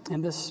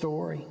in this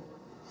story?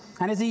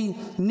 And as he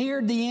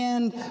neared the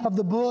end of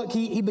the book,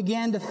 he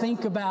began to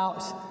think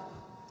about,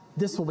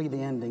 this will be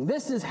the ending.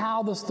 This is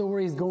how the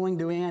story is going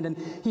to end. And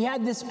he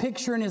had this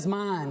picture in his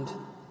mind.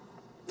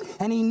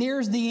 And he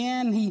nears the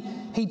end,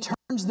 he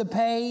turns the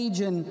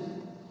page, and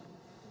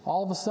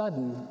all of a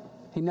sudden,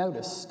 he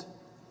noticed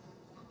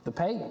the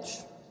page.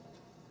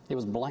 It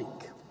was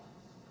blank.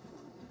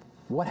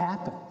 What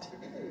happened?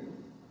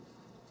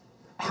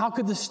 How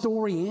could the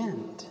story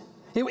end?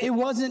 It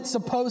wasn't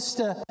supposed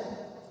to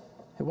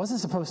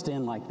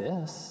end like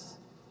this.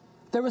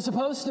 There was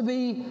supposed to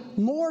be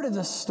more to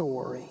the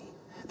story.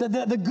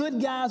 The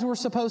good guys were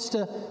supposed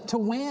to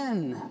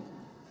win.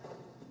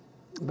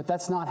 But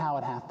that's not how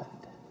it happened.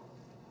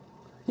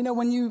 You know,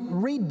 when you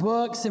read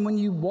books and when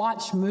you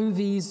watch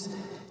movies,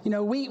 you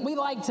know, we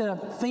like to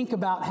think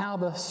about how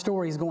the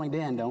story is going to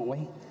end, don't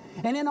we?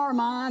 And in our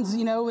minds,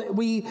 you know,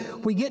 we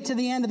get to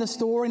the end of the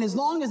story, and as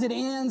long as it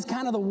ends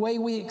kind of the way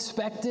we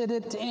expected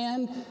it to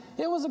end,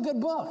 it was a good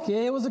book.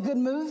 It was a good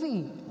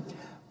movie.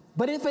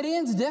 But if it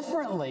ends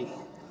differently,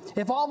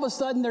 if all of a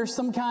sudden there's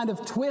some kind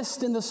of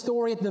twist in the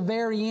story at the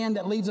very end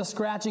that leaves us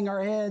scratching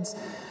our heads,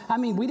 I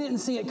mean, we didn't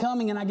see it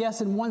coming, and I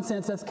guess in one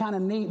sense that's kind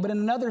of neat, but in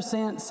another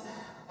sense,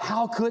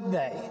 how could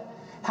they?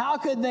 How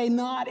could they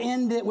not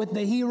end it with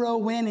the hero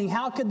winning?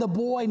 How could the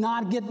boy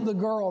not get the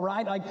girl,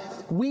 right? Like,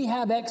 we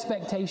have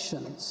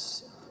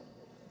expectations.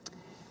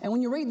 And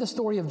when you read the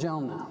story of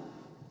Jonah,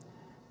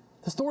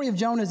 the story of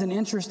Jonah is an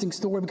interesting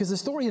story because the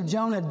story of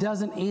Jonah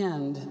doesn't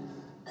end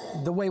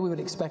the way we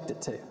would expect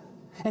it to.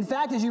 In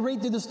fact, as you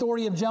read through the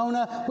story of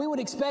Jonah, we would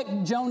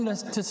expect Jonah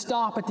to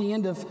stop at the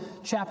end of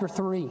chapter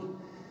 3.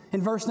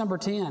 In verse number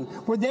 10,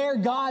 where there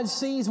God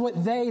sees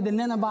what they, the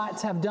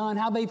Ninevites, have done,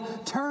 how they've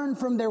turned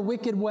from their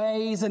wicked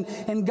ways,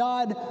 and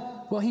God,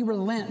 well, he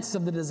relents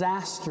of the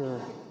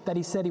disaster that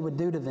he said he would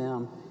do to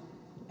them,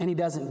 and he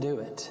doesn't do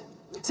it.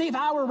 See, if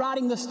I were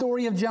writing the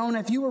story of Jonah,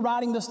 if you were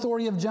writing the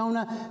story of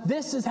Jonah,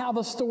 this is how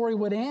the story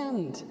would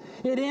end.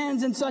 It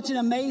ends in such an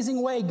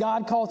amazing way.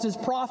 God calls his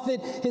prophet,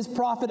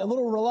 a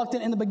little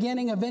reluctant in the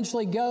beginning,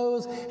 eventually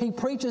goes. He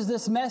preaches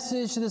this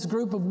message to this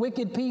group of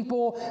wicked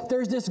people.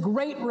 There's this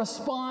great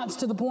response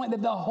to the point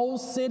that the whole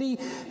city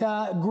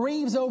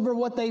grieves over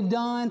what they've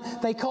done.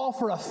 They call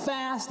for a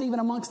fast even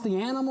amongst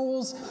the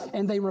animals,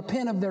 and they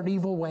repent of their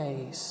evil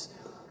ways.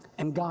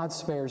 And God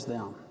spares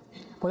them.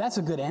 Well, that's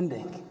a good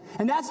ending.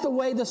 And that's the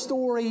way the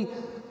story,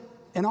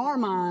 in our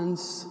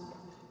minds,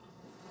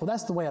 well,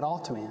 that's the way it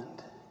ought to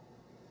end.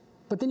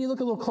 But then you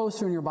look a little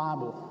closer in your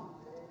Bible.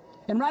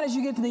 And right as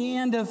you get to the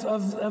end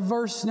of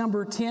verse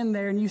number 10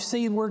 there, and you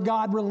see where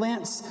God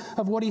relents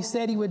of what he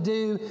said he would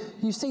do,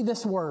 you see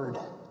this word,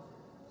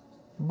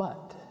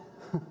 but.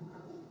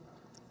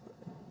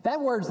 That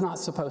word's not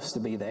supposed to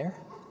be there.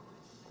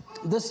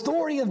 The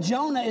story of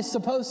Jonah is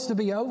supposed to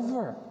be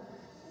over.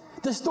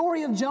 The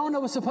story of Jonah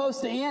was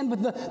supposed to end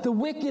with the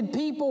wicked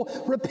people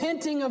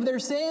repenting of their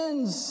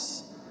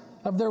sins,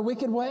 of their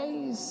wicked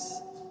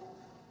ways.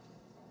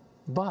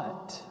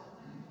 But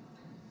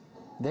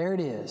there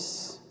it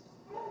is,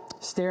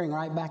 staring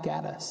right back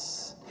at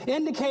us,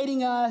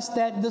 indicating us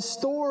that the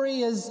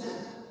story is,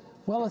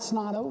 well, it's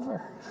not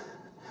over.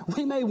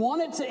 We may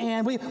want it to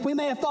end. We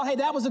may have thought, hey,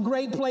 that was a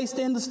great place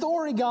to end the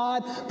story,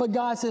 God. But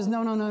God says,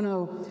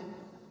 no.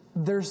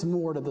 There's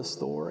more to the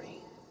story.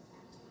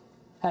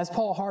 As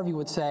Paul Harvey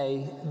would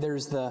say,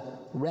 there's the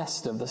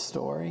rest of the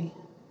story.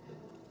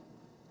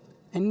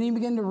 And you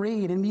begin to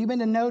read, and you begin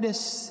to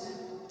notice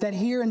that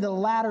here in the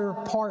latter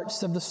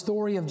parts of the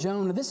story of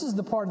Jonah, this is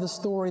the part of the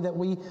story that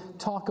we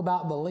talk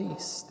about the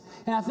least.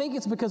 And I think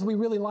it's because we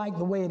really like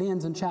the way it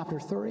ends in chapter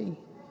 3.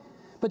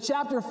 But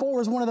chapter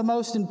 4 is one of the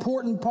most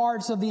important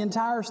parts of the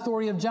entire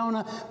story of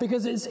Jonah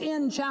because it's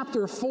in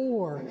chapter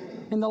 4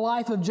 in the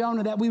life of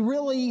Jonah that we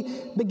really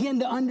begin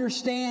to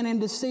understand and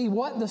to see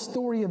what the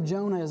story of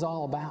Jonah is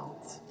all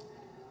about.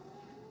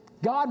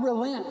 God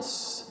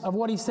relents of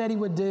what he said he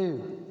would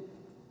do,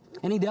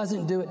 and he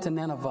doesn't do it to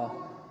Nineveh.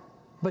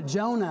 But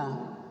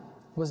Jonah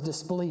was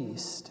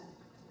displeased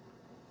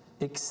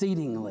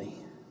exceedingly,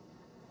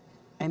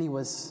 and he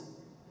was,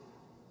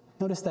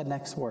 notice that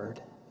next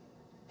word,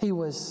 he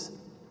was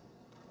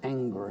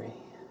angry.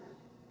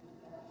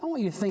 I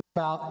want you to think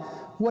about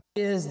what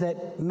it is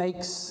that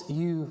makes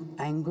you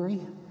angry.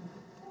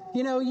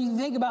 You know, you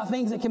think about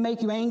things that can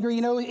make you angry.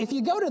 You know, if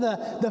you go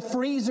to the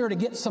freezer to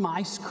get some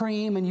ice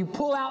cream and you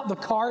pull out the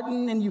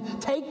carton and you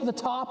take the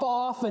top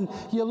off and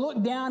you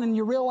look down and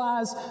you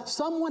realize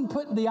someone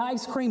put the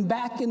ice cream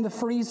back in the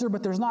freezer,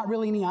 but there's not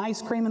really any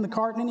ice cream in the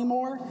carton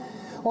anymore.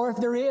 Or if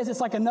there is,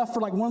 it's like enough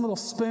for like one little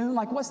spoon.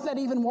 Like, what's that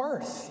even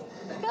worth?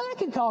 You know, that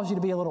could cause you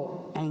to be a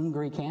little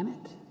angry, can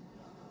it?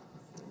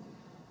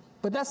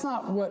 But that's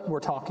not what we're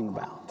talking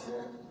about.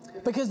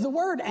 Because the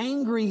word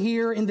angry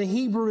here in the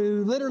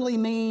Hebrew literally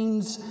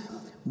means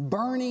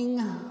burning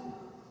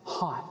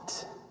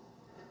hot.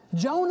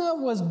 Jonah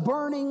was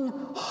burning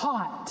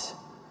hot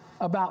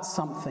about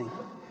something.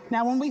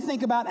 Now, when we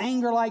think about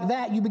anger like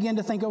that, you begin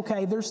to think,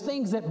 okay, there's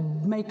things that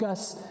make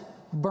us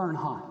burn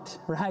hot,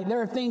 right?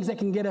 There are things that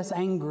can get us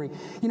angry.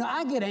 You know,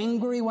 I get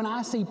angry when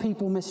I see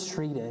people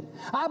mistreated.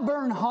 I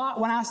burn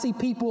hot when I see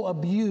people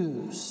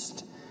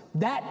abused.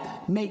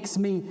 That makes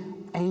me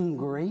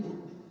angry.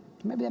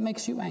 Maybe that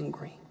makes you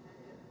angry.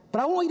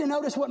 But I want you to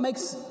notice what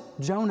makes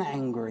Jonah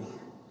angry.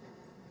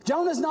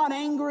 Jonah's not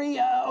angry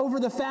over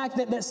the fact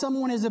that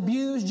someone is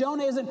abused.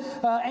 Jonah isn't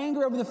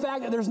angry over the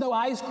fact that there's no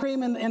ice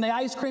cream in the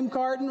ice cream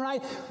carton,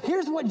 right?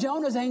 Here's what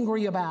Jonah's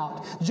angry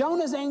about.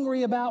 Jonah's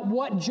angry about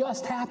what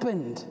just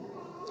happened.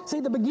 See,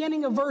 the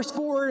beginning of verse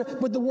 4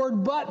 with the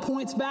word but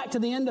points back to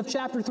the end of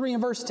chapter 3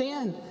 and verse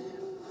 10.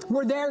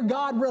 Where there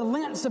God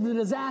relents of the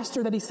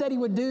disaster that he said he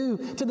would do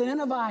to the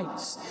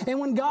Ninevites. And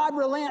when God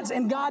relents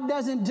and God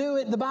doesn't do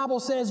it, the Bible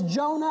says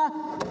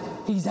Jonah,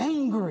 he's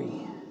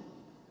angry.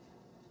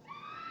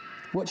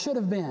 What should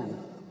have been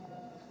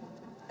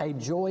a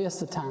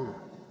joyous time,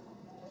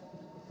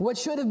 what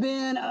should have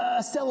been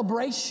a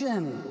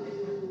celebration,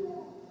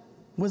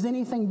 was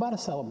anything but a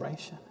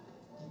celebration.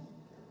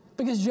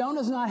 Because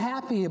Jonah's not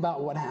happy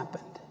about what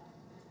happened.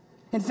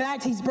 In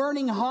fact, he's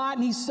burning hot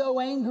and he's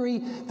so angry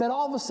that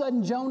all of a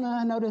sudden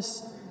Jonah,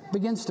 notice,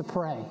 begins to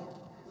pray.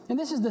 And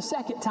this is the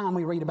second time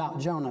we read about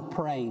Jonah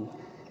praying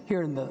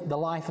here in the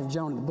life of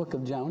Jonah, the book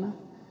of Jonah.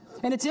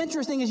 And it's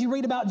interesting as you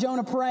read about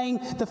Jonah praying,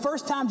 the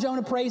first time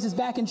Jonah prays is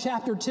back in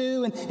chapter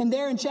 2. And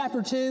there in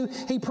chapter 2,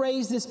 he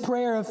prays this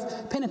prayer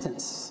of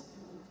penitence.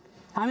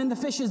 I'm in the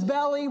fish's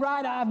belly,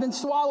 right? I've been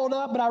swallowed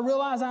up, but I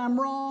realize I'm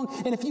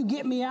wrong. And if you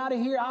get me out of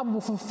here, I will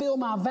fulfill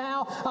my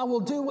vow. I will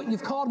do what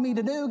you've called me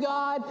to do,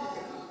 God.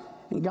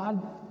 And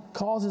God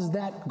causes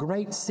that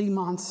great sea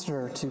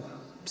monster to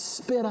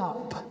spit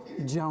up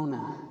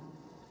Jonah.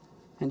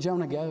 And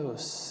Jonah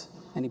goes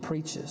and he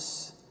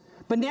preaches.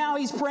 But now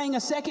he's praying a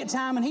second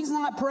time, and he's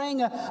not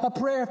praying a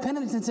prayer of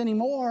penitence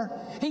anymore.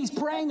 He's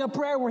praying a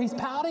prayer where he's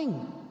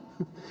pouting.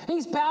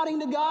 He's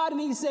pouting to God,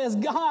 and he says,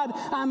 God,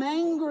 I'm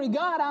angry.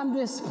 God, I'm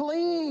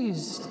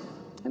displeased.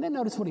 And then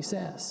notice what he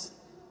says.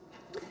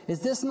 Is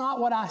this not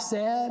what I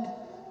said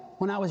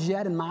when I was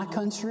yet in my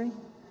country?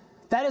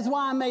 That is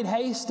why I made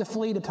haste to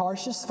flee to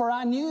Tarshish, for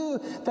I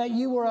knew that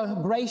you were a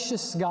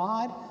gracious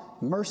God,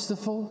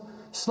 merciful,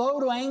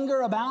 slow to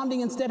anger, abounding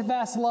in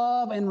steadfast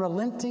love, and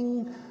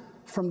relenting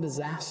from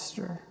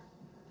disaster.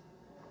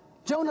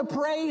 Jonah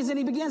prays and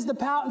he begins to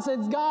pout and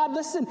says, God,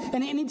 listen.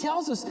 And he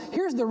tells us,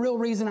 here's the real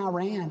reason I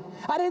ran.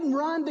 I didn't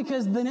run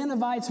because the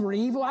Ninevites were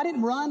evil. I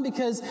didn't run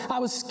because I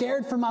was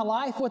scared for my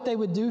life, what they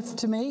would do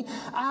to me.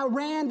 I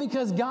ran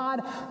because,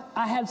 God,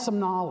 I had some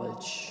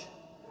knowledge.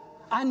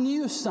 I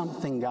knew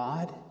something,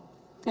 God.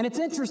 And it's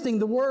interesting,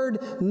 the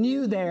word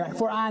knew there,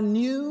 for I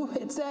knew,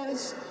 it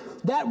says,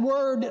 that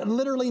word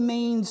literally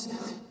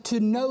means to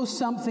know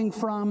something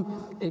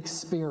from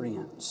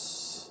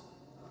experience.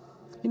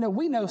 You know,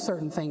 we know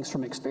certain things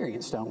from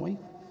experience, don't we?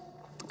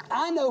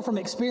 I know from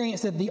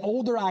experience that the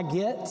older I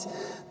get,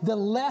 the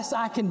less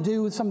I can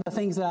do with some of the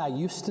things that I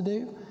used to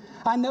do.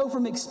 I know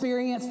from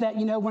experience that,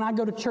 you know, when I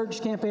go to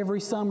church camp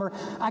every summer,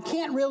 I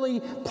can't really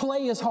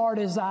play as hard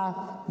as I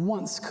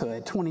once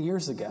could 20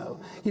 years ago.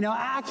 You know,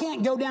 I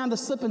can't go down the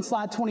slip and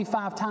slide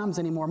 25 times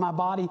anymore. My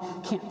body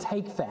can't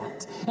take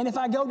that. And if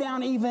I go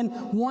down even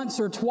once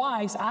or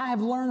twice, I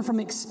have learned from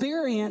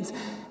experience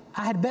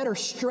I had better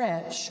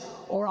stretch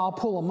or I'll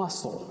pull a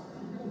muscle.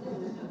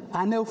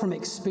 I know from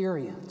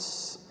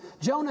experience.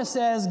 Jonah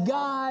says,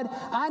 God,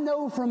 I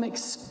know from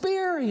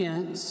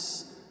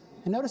experience,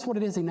 and notice what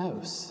it is he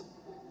knows,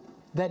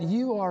 that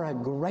you are a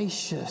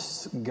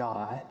gracious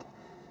God,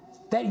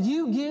 that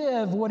you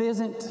give what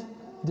isn't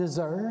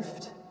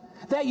deserved,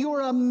 that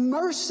you're a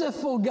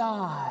merciful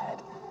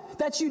God,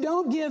 that you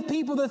don't give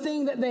people the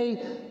thing that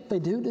they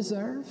do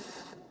deserve,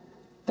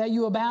 that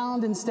you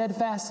abound in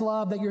steadfast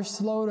love, that you're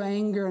slow to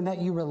anger, and that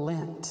you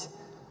relent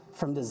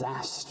from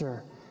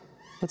disaster.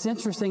 It's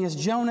interesting, as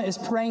Jonah is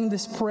praying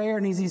this prayer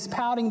and he's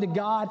pouting to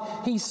God,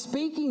 he's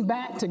speaking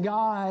back to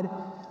God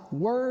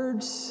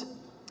words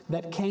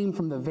that came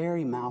from the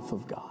very mouth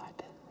of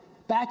God.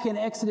 Back in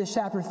Exodus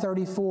chapter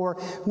 34,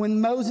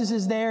 when Moses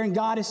is there and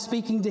God is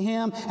speaking to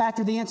him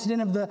after the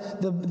incident of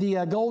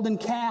the golden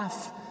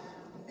calf,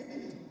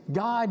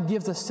 God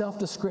gives a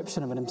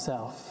self-description of it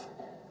himself.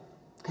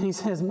 And he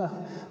says,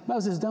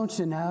 Moses, don't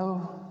you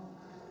know?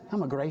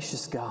 I'm a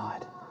gracious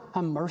God.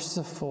 I'm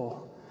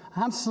merciful.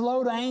 I'm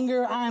slow to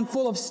anger. I am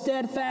full of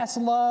steadfast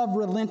love,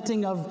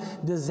 relenting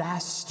of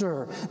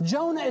disaster.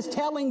 Jonah is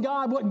telling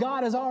God what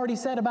God has already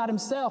said about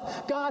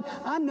himself. God,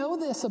 I know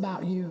this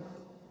about you.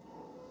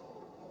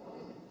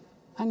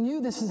 I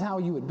knew this is how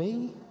you would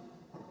be.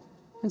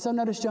 And so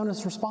notice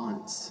Jonah's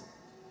response.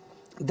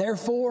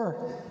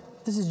 Therefore,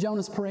 this is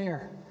Jonah's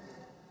prayer.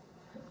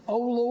 O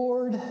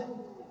Lord,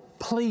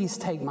 please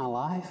take my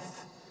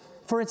life,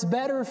 for it's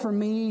better for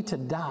me to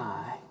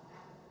die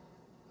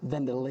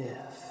than to live.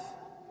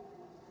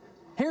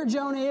 Here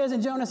Jonah is,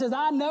 and Jonah says,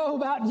 I know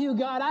about you,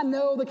 God. I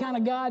know the kind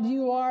of God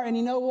you are, and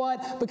you know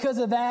what? Because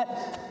of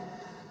that,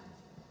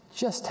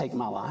 just take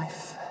my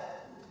life.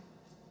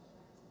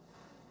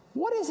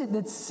 What is it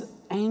that's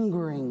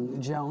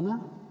angering Jonah?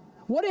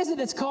 What is it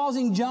that's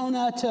causing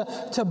Jonah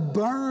to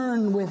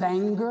burn with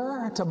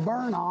anger, to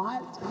burn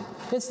hot?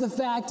 It's the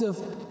fact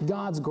of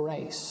God's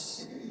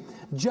grace.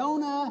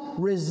 Jonah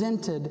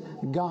resented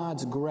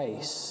God's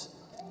grace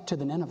to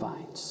the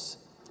Ninevites.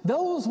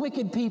 Those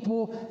wicked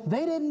people,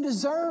 they didn't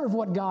deserve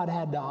what God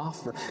had to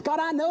offer. God,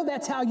 I know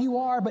that's how you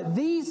are, but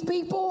these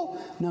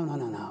people,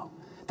 no.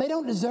 They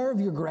don't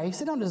deserve your grace.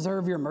 They don't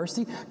deserve your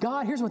mercy.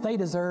 God, here's what they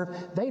deserve.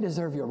 They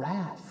deserve your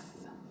wrath.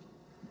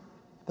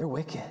 They're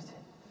wicked.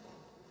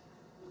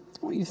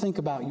 I want you to think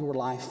about your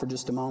life for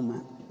just a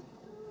moment.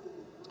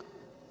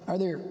 Are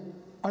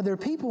there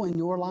people in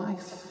your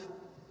life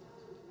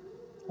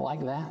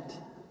like that?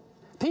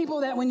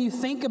 People that when you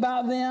think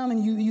about them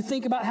and you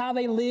think about how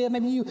they live,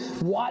 maybe you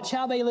watch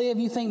how they live,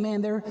 you think,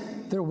 man,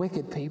 they're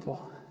wicked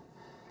people.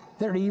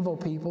 They're evil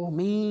people,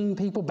 mean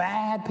people,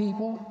 bad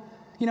people.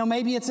 You know,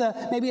 maybe it's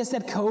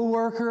that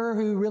coworker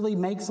who really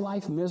makes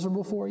life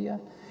miserable for you.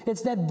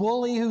 It's that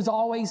bully who's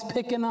always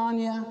picking on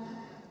you,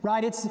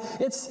 right? It's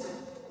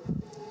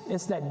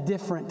that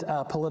different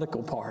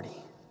political party.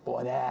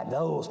 Boy,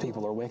 those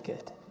people are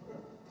wicked.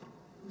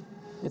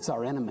 It's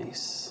our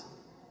enemies.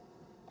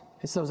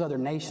 It's those other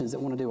nations that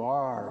want to do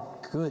our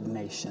good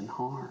nation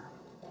harm.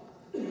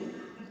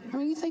 I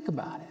mean, you think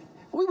about it.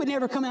 We would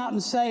never come out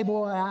and say,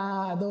 boy,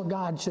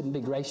 God shouldn't be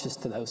gracious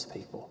to those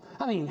people.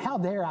 I mean, how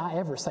dare I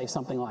ever say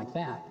something like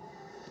that?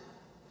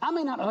 I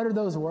may not utter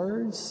those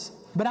words,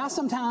 but I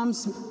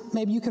sometimes,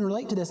 maybe you can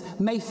relate to this,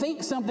 may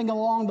think something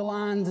along the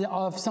lines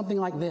of something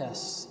like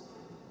this.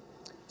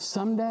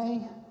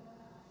 Someday,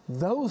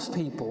 those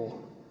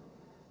people,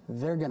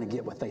 they're going to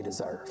get what they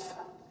deserve.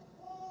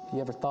 You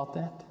ever thought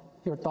that?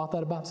 You ever thought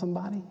that about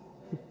somebody?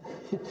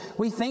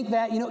 We think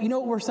that, you know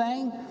what we're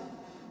saying?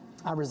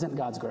 I resent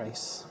God's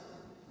grace.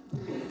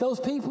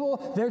 Those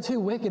people, they're too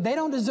wicked. They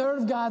don't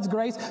deserve God's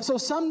grace. So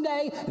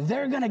someday,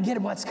 they're going to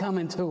get what's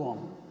coming to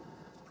them.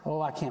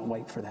 Oh, I can't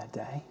wait for that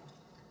day.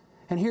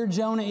 And here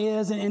Jonah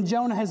is, and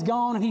Jonah has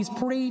gone, and he's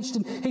preached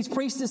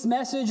this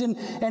message, and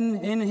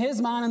in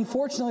his mind,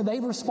 unfortunately,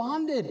 they've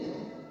responded.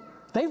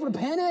 They've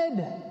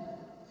repented.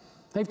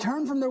 They've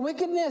turned from their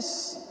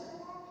wickedness.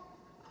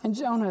 And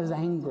Jonah is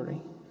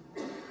angry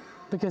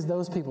because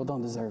those people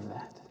don't deserve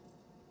that.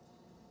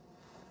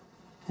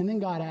 And then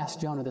God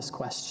asked Jonah this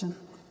question.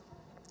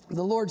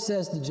 The Lord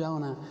says to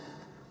Jonah,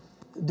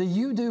 do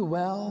you do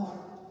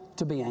well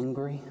to be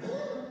angry?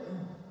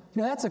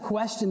 You know, that's a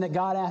question that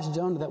God asked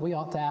Jonah that we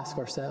ought to ask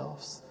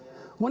ourselves.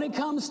 When it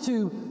comes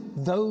to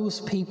those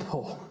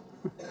people,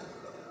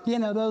 you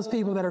know, those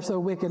people that are so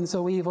wicked and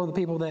so evil, the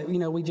people that, you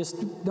know, we just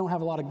don't have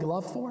a lot of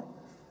love for,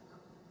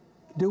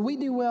 do we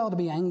do well to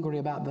be angry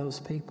about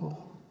those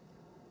people?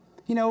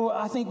 You know,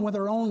 I think with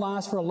our own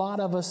lives, for a lot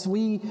of us,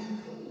 we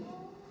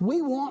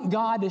want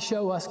God to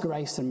show us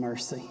grace and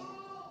mercy.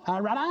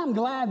 I'm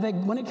glad that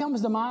when it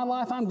comes to my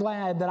life, I'm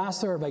glad that I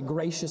serve a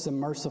gracious and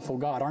merciful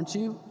God. Aren't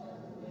you?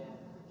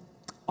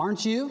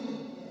 Aren't you?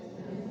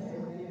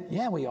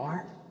 Yeah, we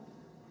are.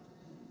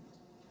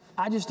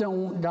 I just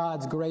don't want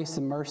God's grace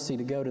and mercy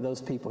to go to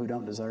those people who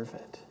don't deserve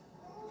it.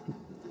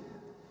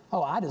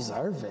 Oh, I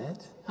deserve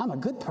it. I'm a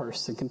good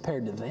person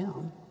compared to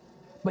them.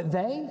 But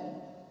they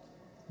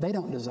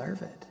don't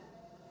deserve it.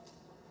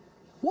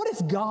 What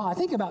if God,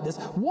 think about this,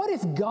 what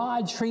if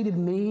God treated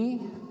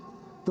me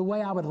the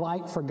way I would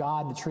like for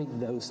God to treat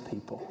those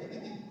people?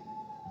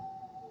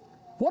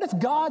 What if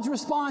God's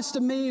response to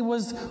me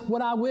was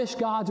what I wish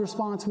God's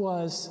response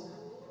was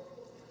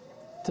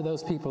to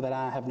those people that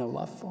I have no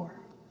love for?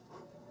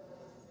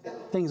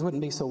 Things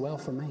wouldn't be so well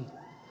for me.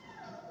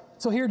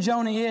 So here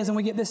Jonah is, and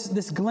we get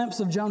this glimpse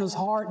of Jonah's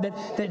heart,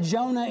 that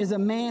Jonah is a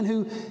man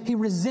who he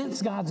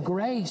resents God's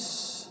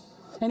grace,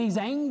 and he's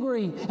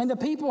angry, and the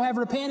people have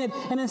repented,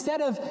 and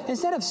instead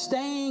of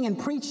staying and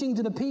preaching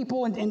to the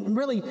people and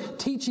really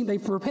teaching,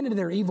 they've repented of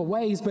their evil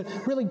ways, but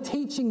really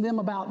teaching them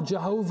about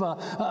Jehovah,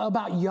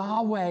 about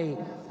Yahweh.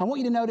 I want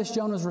you to notice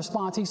Jonah's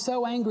response. He's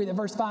so angry that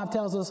verse 5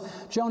 tells us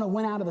Jonah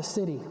went out of the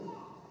city.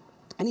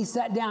 And he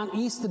sat down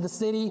east of the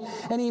city,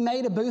 and he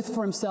made a booth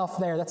for himself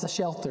there. That's a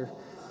shelter.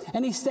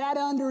 And he sat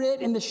under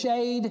it in the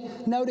shade,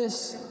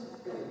 notice,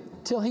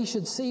 till he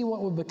should see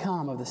what would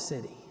become of the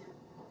city.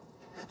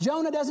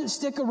 Jonah doesn't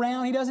stick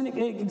around. He doesn't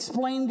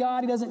explain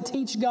God. He doesn't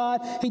teach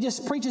God. He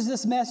just preaches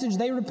this message.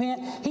 They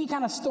repent. He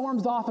kind of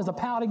storms off as a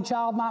pouting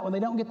child might when they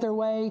don't get their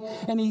way.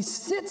 And he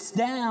sits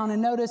down,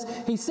 and notice,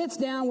 he sits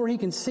down where he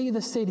can see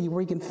the city,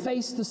 where he can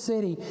face the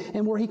city,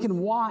 and where he can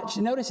watch.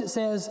 And notice it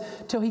says,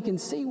 till he can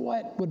see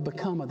what would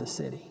become of the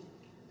city.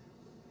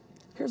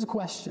 Here's a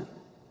question.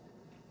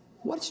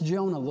 What's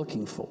Jonah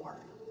looking for?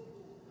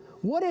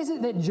 What is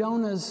it that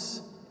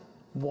Jonah's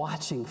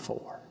watching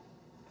for?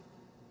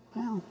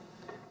 Well,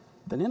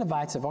 the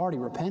Ninevites have already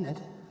repented.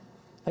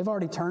 They've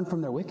already turned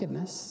from their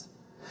wickedness.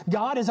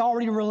 God has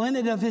already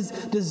relented of his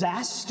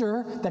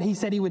disaster that he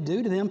said he would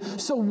do to them.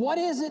 So what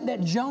is it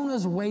that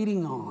Jonah's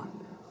waiting on?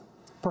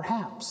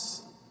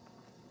 Perhaps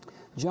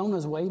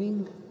Jonah's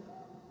waiting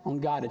on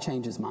God to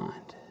change his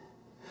mind.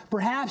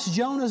 Perhaps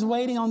Jonah's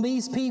waiting on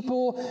these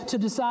people to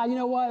decide, you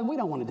know what, we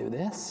don't want to do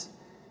this,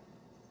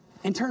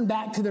 and turn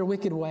back to their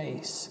wicked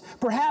ways.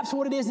 Perhaps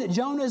what it is that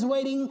Jonah is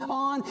waiting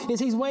on is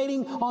he's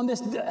waiting on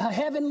this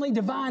heavenly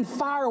divine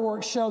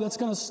fireworks show that's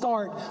going to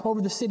start over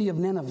the city of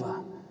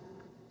Nineveh.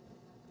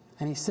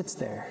 And he sits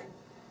there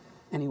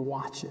and he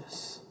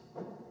watches.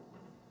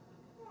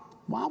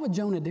 Why would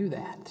Jonah do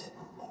that?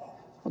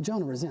 Well,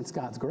 Jonah resents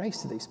God's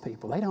grace to these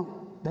people. They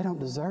don't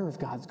deserve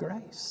God's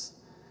grace.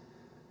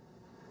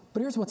 But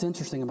here's what's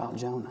interesting about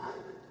Jonah.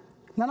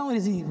 Not only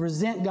does he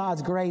resent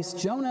God's grace,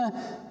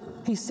 Jonah,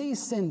 he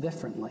sees sin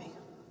differently.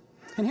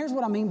 And here's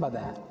what I mean by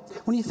that.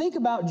 When you think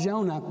about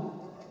Jonah,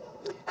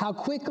 how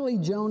quickly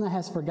Jonah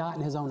has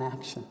forgotten his own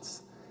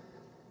actions.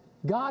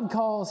 God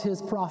calls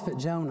his prophet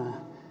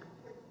Jonah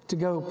to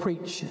go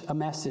preach a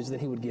message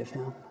that he would give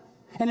him.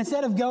 And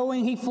instead of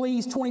going, he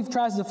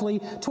tries to flee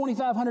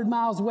 2,500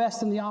 miles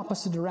west in the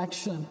opposite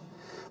direction.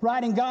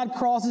 Right? And God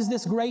causes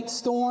this great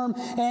storm,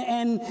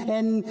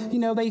 and you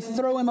know, they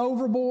throw him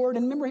overboard.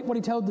 And remember what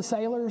he told the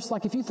sailors?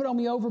 Like, if you throw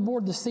me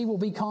overboard, the sea will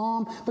be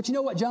calm. But you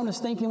know what Jonah's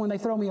thinking when they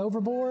throw me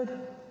overboard?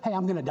 Hey,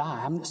 I'm going to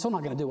die. I'm still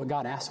not going to do what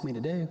God asked me to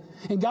do.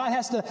 And God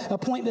has to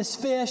appoint this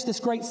fish, this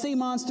great sea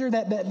monster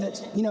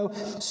that you know,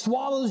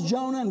 swallows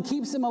Jonah and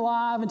keeps him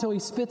alive until he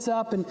spits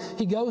up and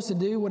he goes to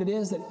do what it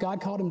is that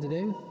God called him to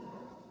do.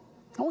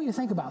 I want you to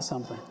think about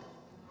something.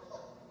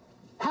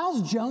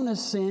 How's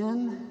Jonah's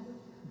sin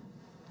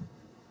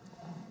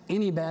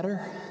any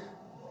better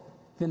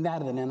than that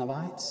of the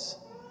Ninevites?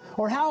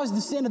 Or how is the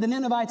sin of the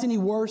Ninevites any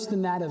worse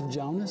than that of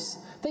Jonah's?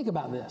 Think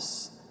about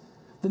this.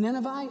 The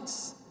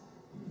Ninevites,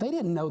 they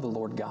didn't know the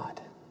Lord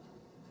God,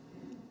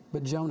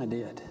 but Jonah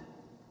did.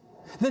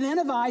 The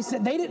Ninevites,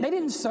 they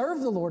didn't serve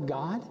the Lord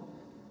God,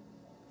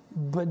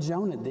 but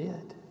Jonah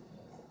did.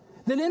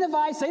 The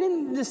Ninevites, they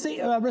didn't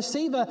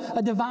receive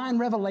a divine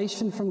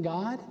revelation from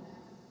God,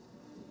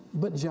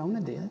 but Jonah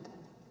did.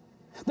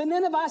 The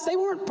Ninevites, they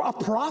weren't a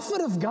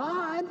prophet of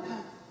God,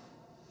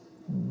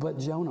 but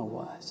Jonah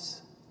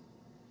was.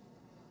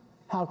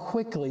 How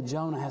quickly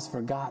Jonah has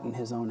forgotten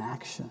his own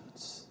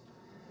actions.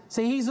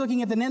 See, he's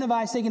looking at the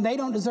Ninevites thinking they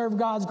don't deserve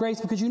God's grace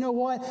because you know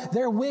what?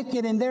 They're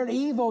wicked and they're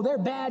evil, they're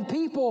bad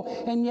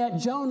people, and yet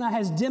Jonah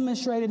has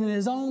demonstrated in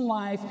his own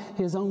life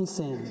his own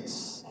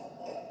sins,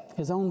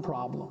 his own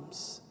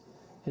problems,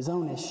 his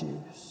own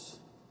issues.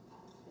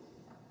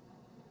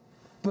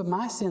 But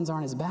my sins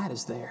aren't as bad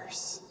as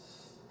theirs.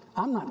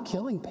 I'm not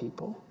killing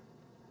people,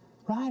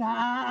 right?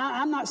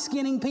 I'm not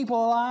skinning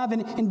people alive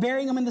and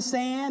burying them in the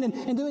sand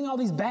and doing all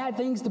these bad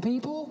things to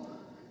people.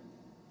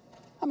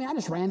 I mean, I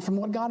just ran from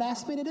what God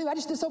asked me to do. I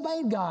just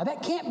disobeyed God.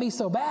 That can't be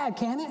so bad,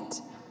 can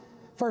it?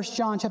 1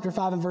 John chapter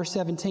 5 and verse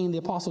 17, the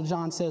Apostle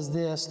John says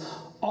this,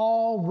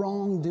 all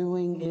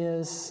wrongdoing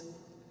is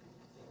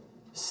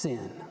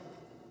sin.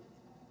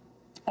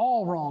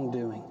 All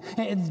wrongdoing.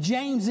 And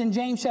James, in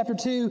James chapter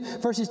 2,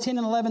 verses 10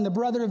 and 11, the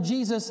brother of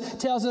Jesus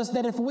tells us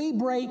that if we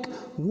break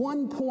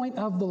one point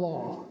of the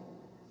law,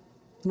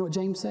 you know what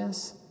James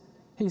says?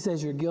 He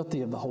says you're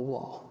guilty of the whole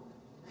law.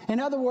 In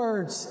other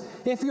words,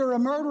 if you're a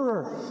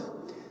murderer,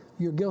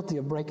 you're guilty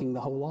of breaking the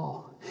whole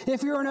law.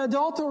 If you're an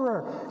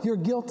adulterer, you're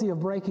guilty of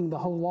breaking the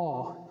whole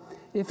law.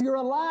 If you're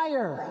a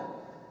liar,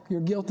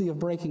 you're guilty of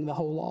breaking the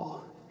whole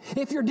law.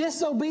 If you're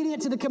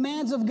disobedient to the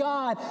commands of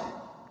God,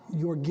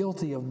 you're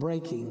guilty of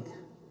breaking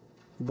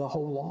the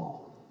whole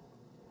law.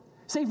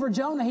 See, for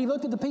Jonah, he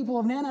looked at the people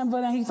of Nineveh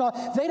and he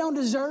thought, they don't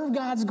deserve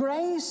God's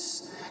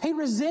grace. He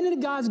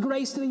resented God's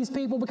grace to these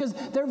people because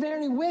they're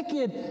very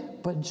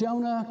wicked. But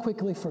Jonah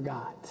quickly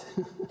forgot.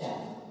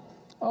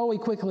 Oh, he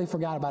quickly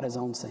forgot about his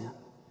own sin.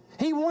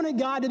 He wanted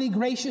God to be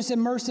gracious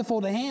and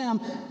merciful to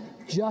him,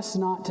 just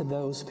not to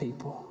those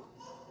people.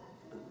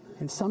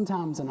 And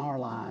sometimes in our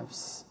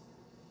lives,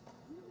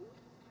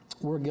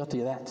 we're guilty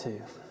of that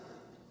too.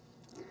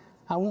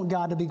 I want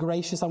God to be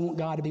gracious. I want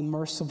God to be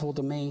merciful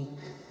to me,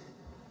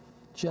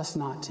 just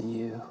not to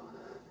you.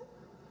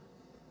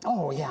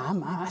 Oh, yeah,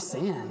 I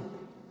sin.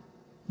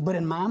 But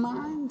in my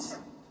mind,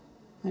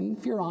 and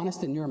if you're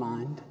honest in your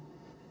mind,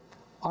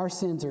 our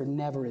sins are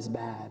never as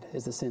bad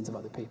as the sins of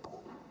other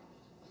people.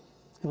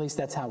 At least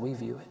that's how we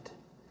view it.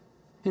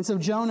 And so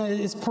Jonah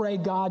is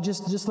prayed, God,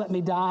 just let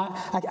me die.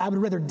 I would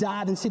rather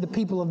die than see the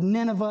people of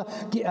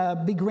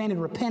Nineveh be granted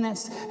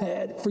repentance,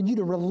 for you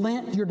to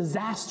relent your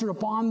disaster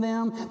upon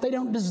them. They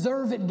don't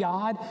deserve it,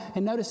 God.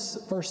 And notice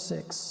verse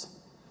 6.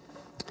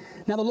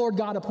 Now the Lord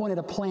God appointed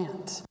a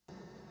plant,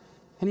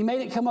 and he made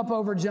it come up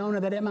over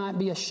Jonah that it might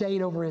be a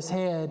shade over his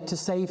head to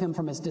save him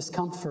from his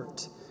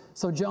discomfort.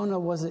 So Jonah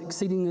was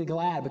exceedingly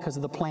glad because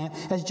of the plant.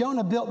 As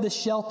Jonah built this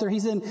shelter,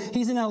 he's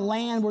in a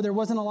land where there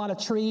wasn't a lot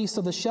of trees, so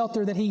the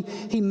shelter that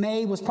he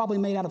made was probably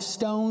made out of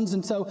stones,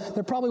 and so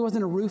there probably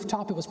wasn't a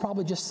rooftop, it was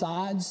probably just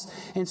sides,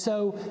 and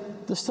so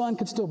the sun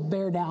could still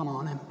bear down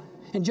on him.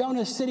 And Jonah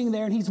is sitting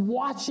there, and he's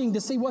watching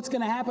to see what's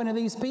going to happen to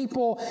these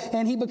people,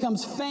 and he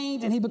becomes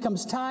faint, and he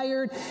becomes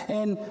tired,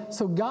 and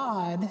so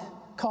God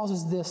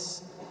causes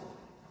this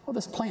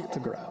plant to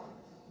grow.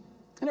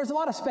 And there's a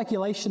lot of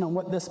speculation on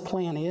what this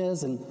plant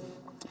is,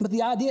 but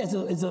the idea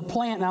is a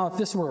plant. Now, if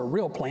this were a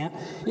real plant,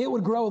 it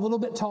would grow a little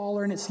bit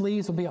taller and its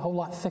leaves would be a whole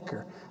lot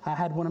thicker. I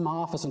had one in my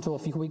office until a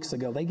few weeks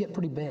ago. They get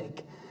pretty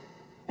big.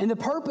 And the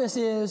purpose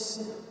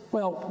is,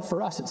 well,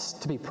 for us it's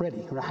to be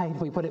pretty, right?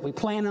 We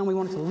plant them, we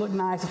want it to look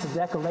nice, it's a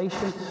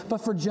decoration. But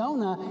for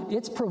Jonah,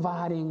 it's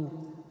providing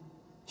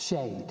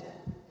shade.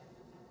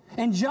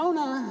 And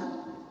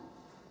Jonah,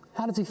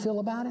 how does he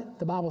feel about it?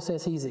 The Bible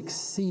says he's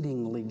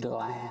exceedingly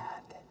glad.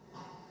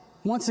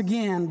 Once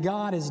again,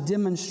 God is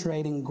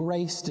demonstrating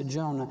grace to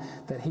Jonah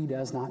that he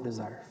does not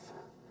deserve.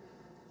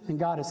 And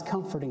God is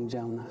comforting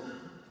Jonah.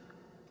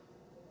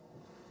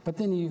 But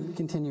then you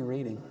continue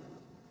reading.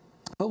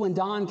 But when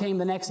dawn came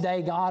the next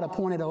day, God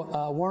appointed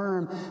a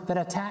worm that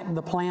attacked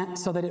the plant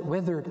so that it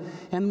withered.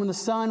 And when the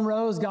sun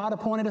rose, God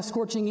appointed a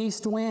scorching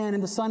east wind,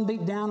 and the sun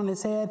beat down on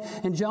his head,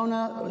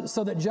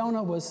 so that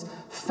Jonah was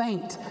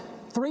faint.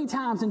 3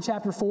 times in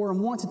chapter 4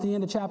 and once at the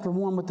end of chapter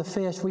 1 with the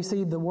fish, we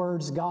see the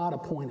words God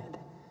appointed.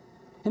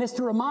 And it's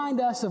to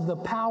remind us of the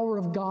power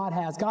of God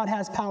has. God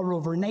has power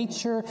over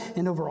nature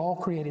and over all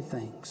created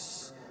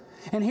things.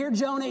 And here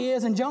Jonah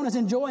is, and Jonah's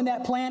enjoying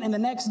that plant, and the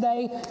next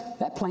day,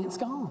 that plant's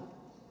gone.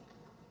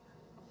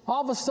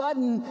 All of a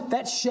sudden,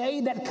 that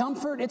shade, that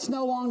comfort, it's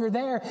no longer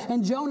there,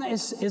 and Jonah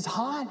is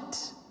hot.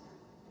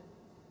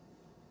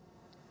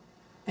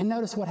 And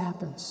notice what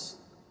happens.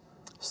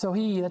 So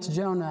that's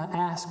Jonah,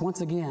 asks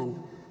once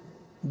again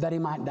that he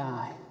might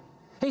die.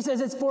 He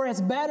says,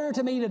 it's better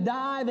to me to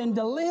die than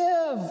to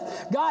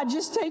live. God,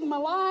 just take my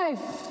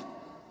life.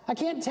 I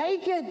can't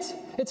take it.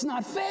 It's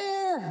not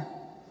fair.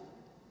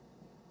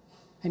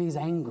 And he's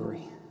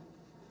angry.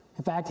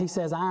 In fact, he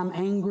says, I'm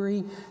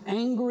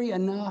angry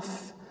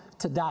enough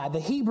to die. The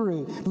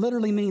Hebrew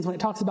literally means, when it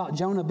talks about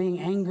Jonah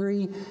being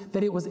angry,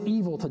 that it was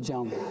evil to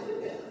Jonah.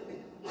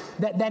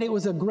 That it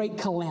was a great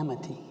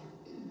calamity.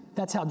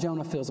 That's how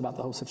Jonah feels about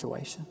the whole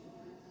situation.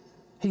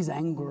 He's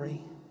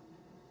angry.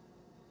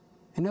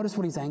 And notice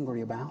what he's angry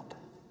about.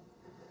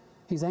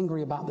 He's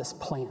angry about this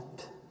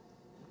plant.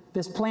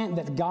 This plant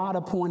that God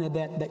appointed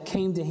that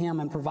came to him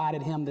and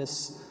provided him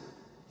this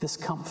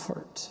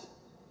comfort.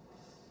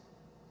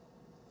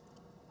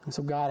 And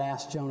so God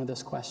asked Jonah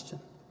this question.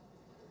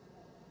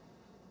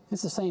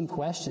 It's the same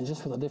question,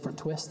 just with a different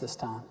twist this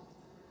time.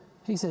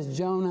 He says,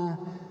 Jonah,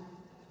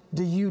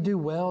 do you do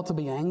well to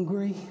be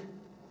angry?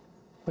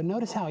 But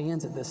notice how he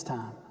ends it this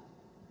time.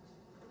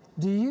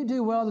 Do you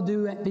do well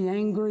to be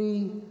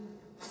angry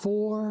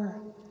for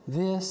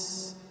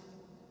this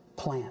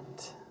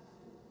plant?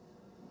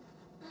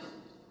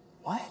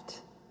 What?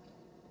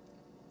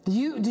 Do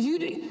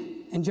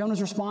you? And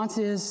Jonah's response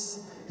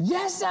is,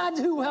 yes, I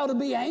do well to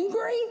be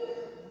angry.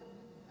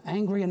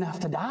 Angry enough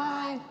to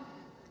die.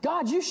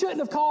 God, you shouldn't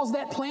have caused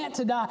that plant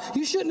to die.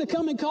 You shouldn't have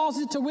come and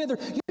caused it to wither.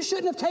 You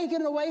shouldn't have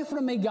taken it away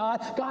from me, God.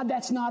 God,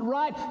 that's not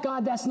right.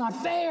 God, that's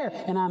not fair.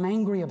 And I'm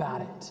angry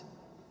about it.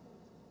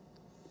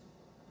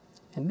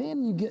 And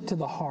then you get to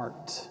the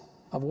heart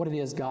of what it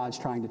is God's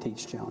trying to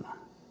teach Jonah.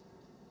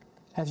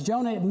 As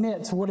Jonah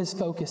admits what his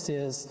focus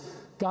is,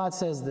 God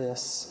says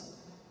this,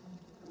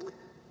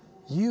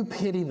 you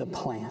pity the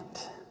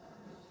plant.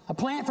 A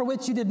plant for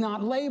which you did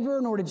not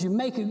labor, nor did you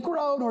make it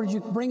grow, nor did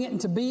you bring it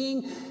into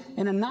being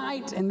in a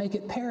night and make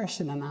it perish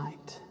in a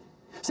night.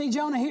 See,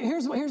 Jonah,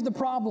 here's the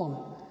problem.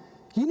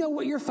 You know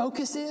what your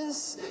focus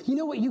is? You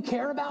know what you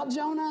care about,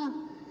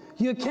 Jonah?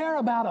 You care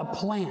about a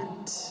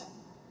plant.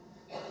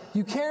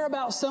 You care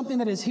about something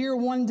that is here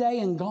one day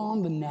and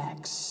gone the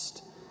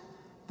next.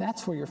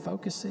 That's where your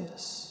focus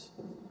is.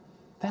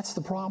 That's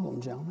the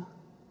problem, Jonah.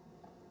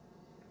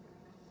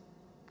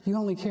 You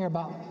only care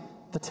about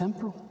the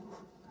temporal.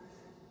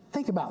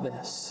 Think about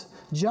this.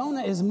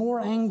 Jonah is more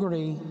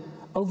angry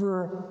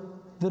over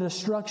the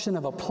destruction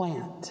of a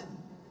plant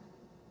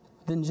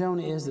than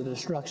Jonah is the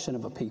destruction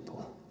of a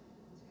people.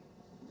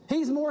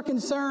 He's more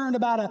concerned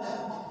about a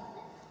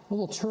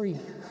little tree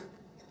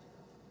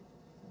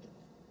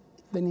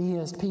than he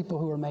is people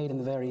who are made in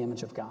the very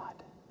image of God.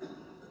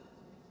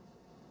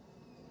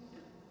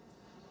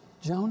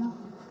 Jonah,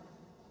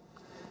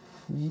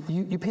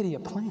 you pity a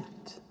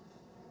plant.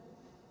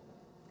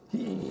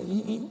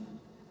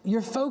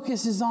 Your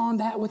focus is on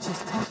that which is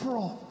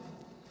temporal.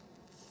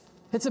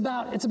 It's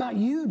about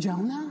you,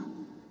 Jonah.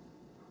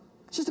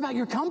 It's just about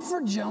your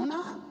comfort,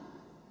 Jonah.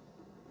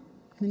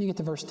 And then you get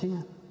to verse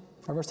 10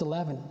 or verse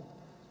 11.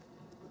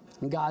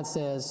 And God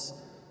says,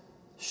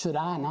 should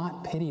I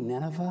not pity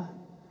Nineveh,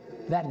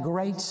 that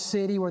great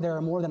city where there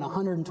are more than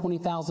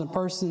 120,000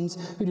 persons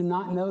who do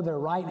not know their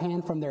right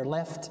hand from their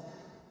left,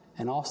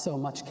 and also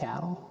much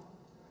cattle?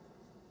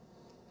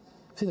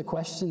 See the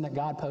question that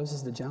God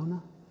poses to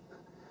Jonah?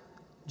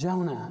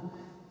 Jonah,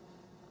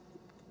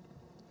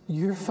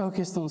 you're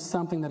focused on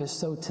something that is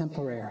so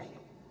temporary.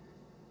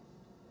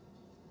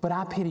 But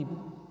I pity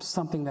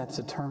something that's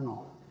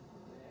eternal.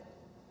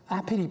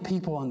 I pity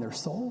people and their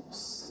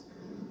souls.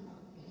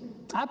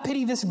 I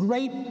pity this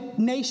great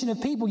nation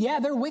of people. Yeah,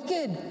 they're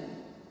wicked.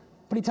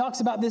 But he talks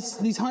about these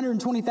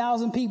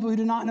 120,000 people who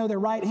do not know their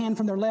right hand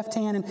from their left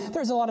hand. And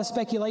there's a lot of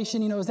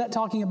speculation, is that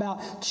talking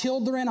about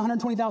children,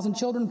 120,000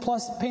 children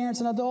plus parents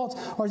and adults?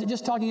 Or is it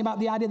just talking about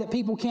the idea that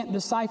people can't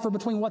decipher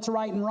between what's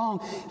right and wrong?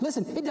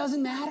 Listen, it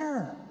doesn't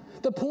matter.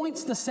 The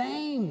point's the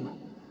same.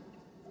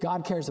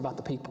 God cares about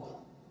the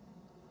people.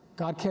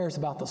 God cares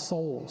about the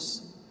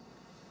souls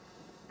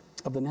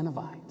of the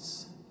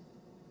Ninevites.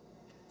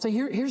 So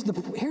here's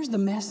the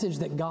message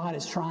that God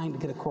is trying to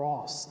get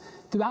across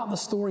throughout the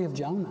story of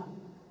Jonah.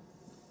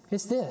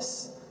 It's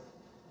this: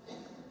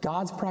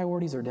 God's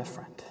priorities are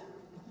different.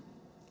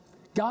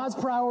 God's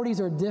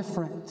priorities are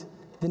different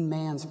than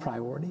man's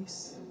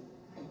priorities.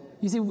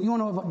 You see, you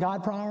want to know what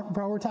God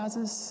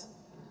prioritizes?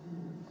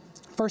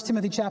 1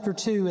 Timothy chapter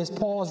 2, as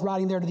Paul is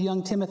writing there to the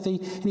young Timothy,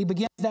 and he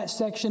begins that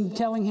section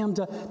telling him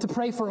to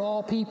pray for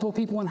all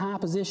people in high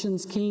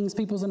positions, kings,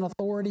 peoples in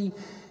authority.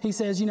 He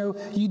says,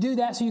 you do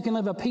that so you can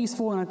live a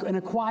peaceful and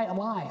a quiet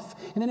life.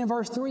 And then in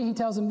verse 3, he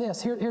tells him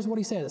this. Here's what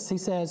he says. He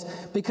says,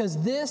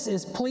 because this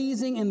is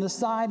pleasing in the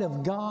sight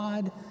of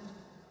God,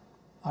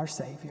 our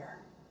Savior,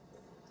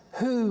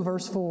 who,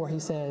 verse 4, he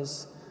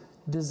says,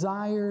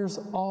 desires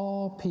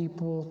all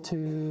people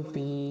to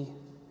be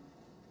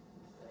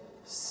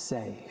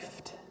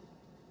saved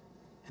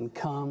and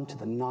come to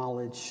the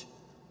knowledge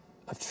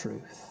of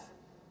truth.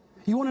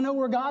 You want to know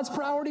where God's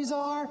priorities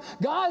are?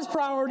 God's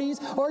priorities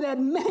are that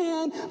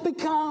man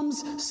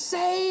becomes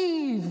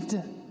saved.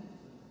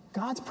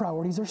 God's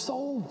priorities are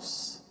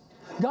souls.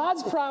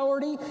 God's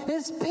priority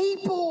is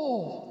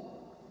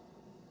people.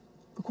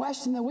 The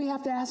question that we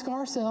have to ask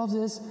ourselves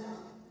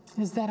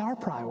is that our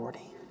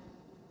priority?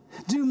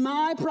 Do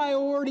my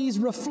priorities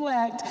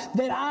reflect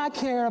that I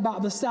care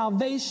about the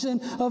salvation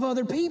of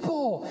other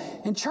people?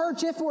 And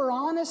church, if we're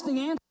honest,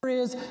 the answer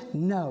is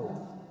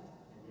no.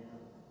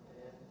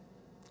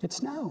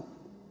 It's no.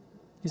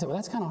 You say, well,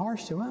 that's kind of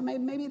harsh too. Well,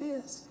 maybe it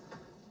is.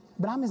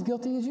 But I'm as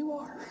guilty as you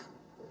are.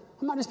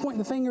 I'm not just pointing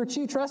the finger at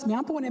you. Trust me,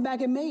 I'm pointing it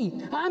back at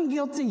me. I'm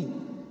guilty.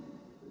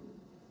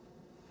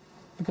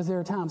 Because there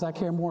are times I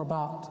care more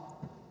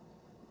about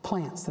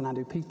plants than I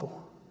do people.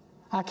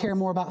 I care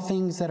more about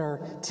things that are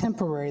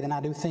temporary than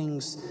I do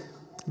things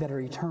that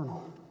are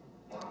eternal.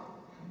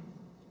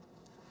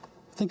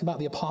 Think about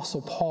the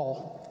Apostle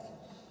Paul.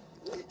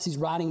 As he's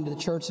writing to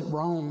the church at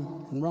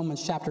Rome, in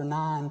Romans chapter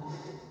 9,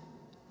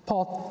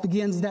 Paul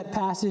begins that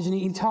passage and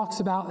he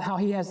talks about how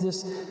he has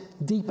this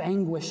deep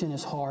anguish in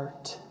his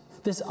heart,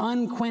 this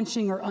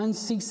unquenching or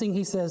unceasing,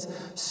 he says,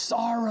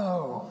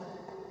 sorrow.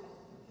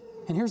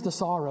 And here's the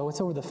sorrow.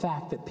 It's over the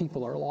fact that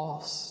people are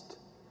lost.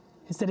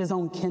 It's that his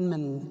own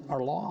kinmen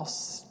are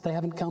lost. They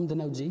haven't come to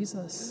know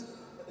Jesus.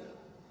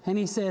 And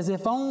he says,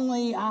 if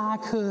only I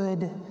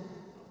could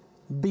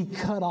be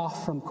cut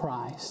off from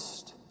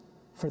Christ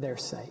for their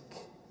sake.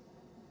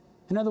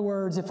 In other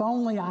words, if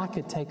only I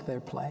could take their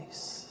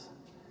place.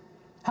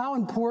 How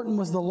important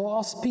was the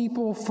lost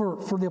people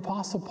for the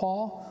Apostle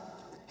Paul?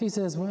 He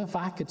says, well, if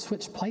I could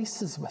switch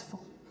places with them.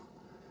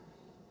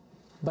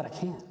 But I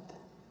can't.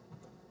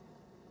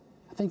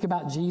 Think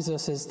about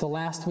Jesus as the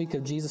last week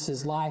of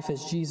Jesus' life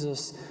as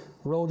Jesus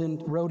rode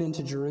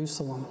into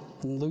Jerusalem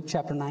in Luke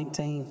chapter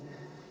 19. And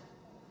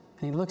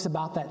he looks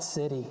about that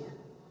city.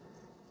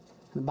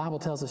 And the Bible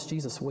tells us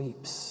Jesus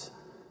weeps.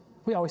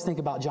 We always think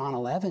about John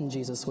 11,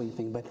 Jesus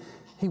weeping, but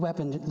he wept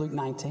in Luke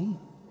 19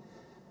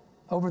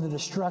 over the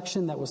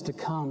destruction that was to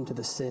come to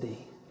the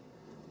city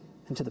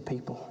and to the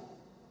people.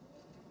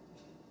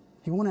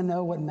 You want to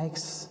know what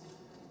makes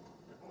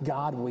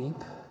God weep?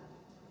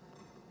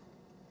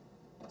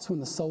 It's when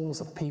the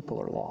souls of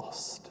people are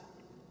lost.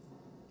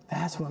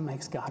 That's what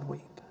makes God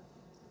weep.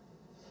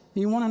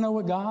 You want to know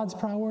what God's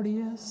priority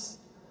is?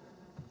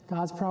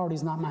 God's priority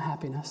is not my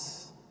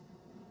happiness.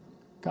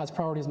 God's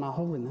priority is my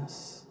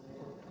holiness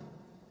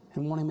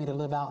and wanting me to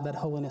live out that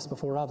holiness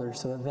before others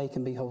so that they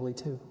can be holy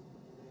too.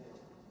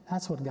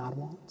 That's what God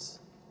wants.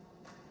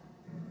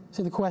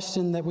 See, the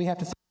question that we have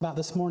to think about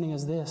this morning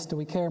is this: do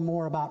we care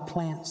more about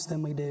plants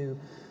than we do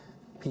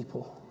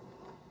people?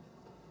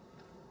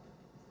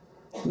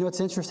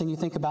 It's interesting. You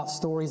think about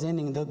stories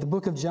ending. The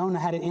book of Jonah,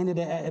 had it ended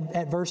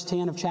at verse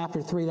 10 of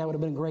chapter 3, that would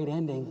have been a great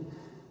ending.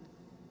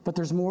 But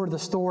there's more to the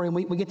story, and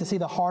we get to see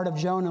the heart of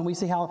Jonah, and we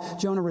see how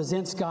Jonah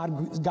resents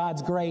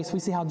God's grace. We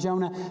see how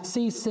Jonah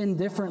sees sin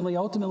differently.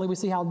 Ultimately, we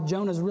see how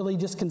Jonah's really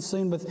just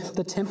consumed with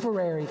the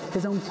temporary,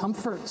 his own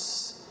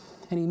comforts,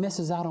 and he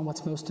misses out on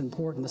what's most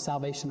important, the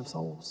salvation of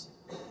souls.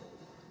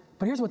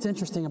 But here's what's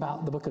interesting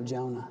about the book of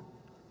Jonah.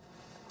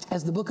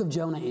 As the book of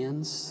Jonah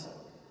ends,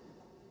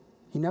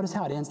 you notice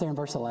how it ends there in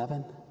verse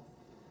 11?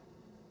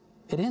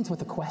 It ends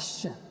with a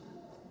question.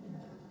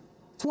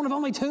 It's one of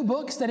only 2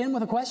 books that end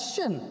with a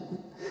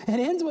question. It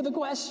ends with a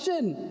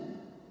question.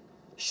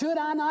 Should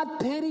I not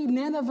pity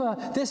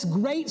Nineveh, this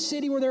great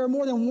city where there are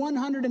more than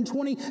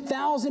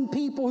 120,000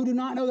 people who do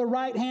not know their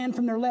right hand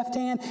from their left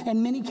hand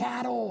and many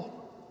cattle?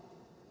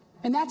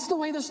 And that's the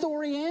way the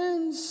story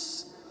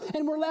ends.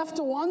 And we're left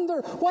to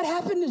wonder, what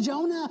happened to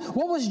Jonah?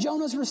 What was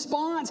Jonah's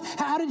response?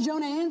 How did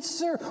Jonah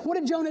answer? What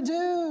did Jonah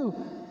do?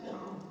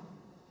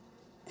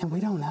 And we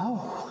don't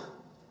know.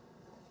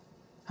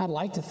 I'd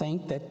like to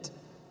think that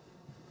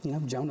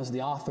Jonah's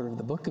the author of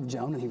the book of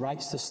Jonah. He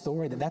writes the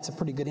story. That's a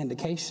pretty good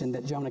indication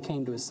that Jonah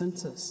came to his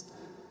senses.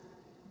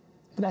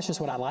 But that's just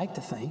what I like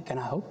to think, and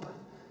I hope.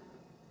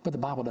 But the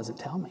Bible doesn't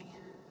tell me.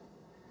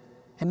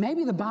 And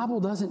maybe the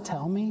Bible doesn't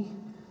tell me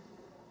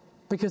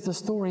because the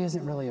story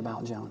isn't really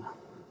about Jonah.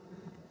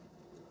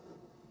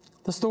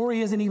 The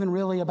story isn't even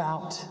really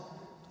about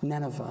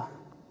Nineveh.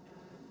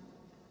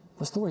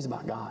 The story's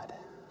about God.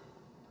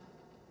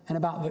 And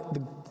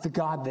about the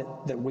God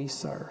that we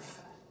serve.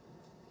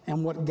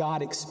 And what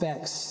God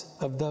expects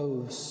of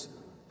those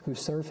who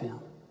serve Him.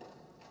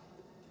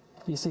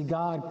 You see,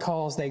 God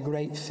caused a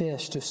great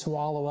fish to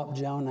swallow up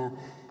Jonah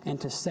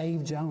and to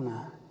save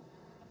Jonah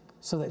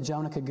so that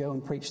Jonah could go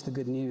and preach the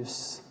good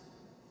news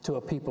to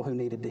a people who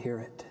needed to hear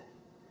it.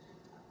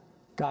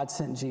 God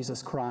sent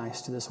Jesus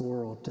Christ to this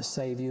world to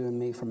save you and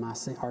me from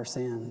our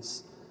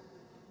sins.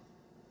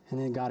 And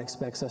then God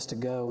expects us to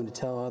go and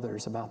to tell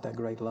others about that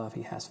great love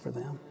He has for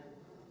them,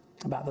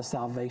 about the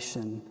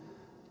salvation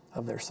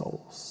of their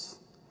souls.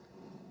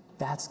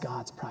 That's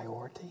God's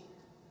priority.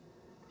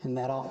 And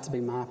that ought to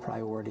be my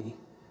priority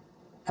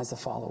as a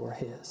follower of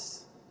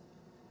His.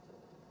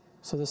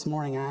 So this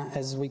morning,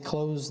 as we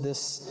close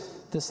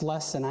this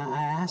lesson,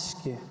 I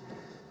ask you,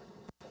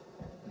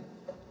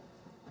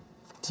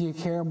 do you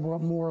care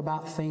more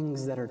about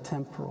things that are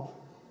temporal?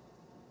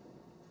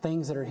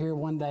 Things that are here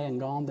one day and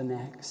gone the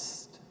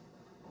next?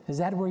 Is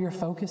that where your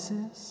focus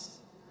is?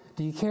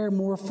 Do you care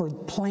more for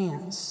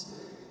plants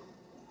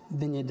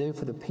than you do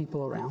for the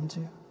people around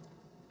you?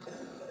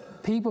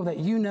 People that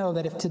you know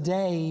that if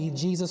today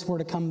Jesus were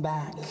to come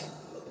back,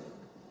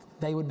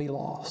 they would be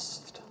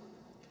lost.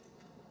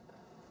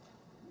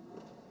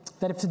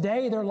 That if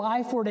today their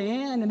life were to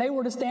end and they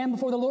were to stand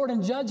before the Lord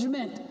in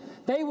judgment,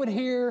 they would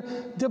hear,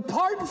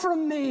 "Depart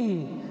from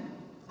me.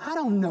 I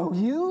don't know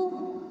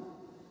you."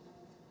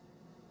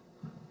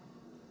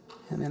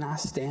 And then I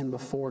stand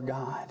before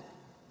God.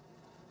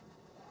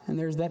 And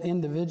there's that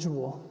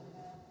individual.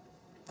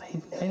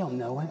 They don't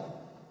know Him.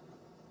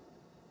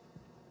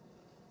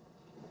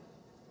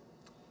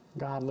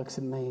 God looks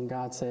at me and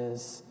God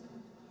says,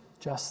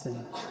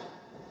 "Justin,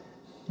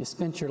 you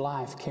spent your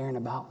life caring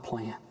about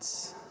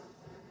plants.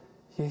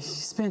 You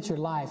spent your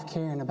life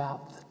caring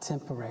about the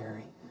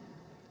temporary.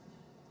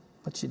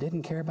 But you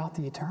didn't care about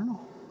the eternal.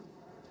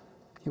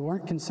 You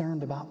weren't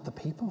concerned about the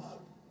people."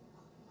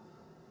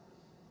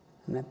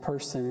 And that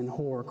person in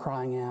horror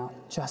crying out,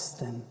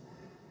 "Justin,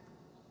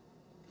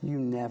 you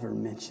never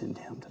mentioned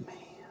Him to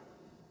me."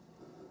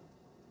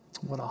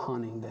 What a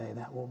haunting day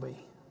that will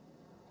be.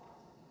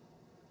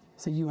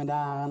 See, you and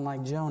I,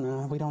 unlike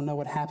Jonah, we don't know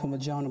what happened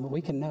with Jonah, but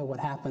we can know what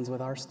happens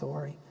with our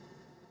story.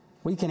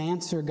 We can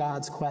answer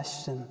God's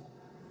question,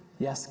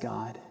 "Yes,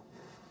 God,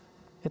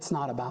 it's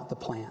not about the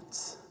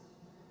plants.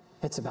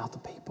 It's about the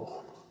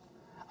people.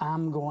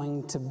 I'm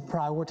going to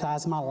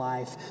prioritize my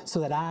life so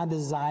that I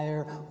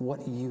desire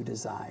what you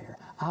desire.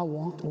 I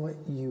want what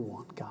you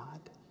want, God."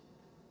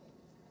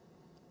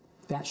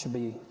 That should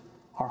be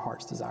our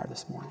heart's desire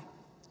this morning.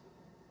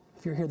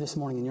 If you're here this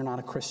morning and you're not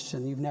a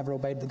Christian, you've never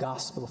obeyed the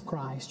gospel of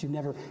Christ, you've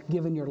never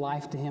given your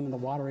life to Him in the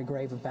watery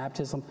grave of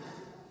baptism,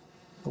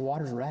 the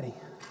water's ready.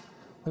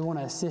 We want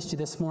to assist you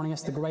this morning.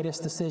 It's the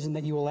greatest decision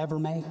that you will ever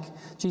make.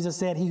 Jesus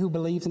said, "He who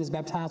believes and is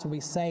baptized will be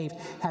saved."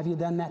 Have you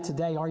done that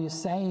today? Are you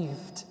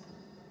saved?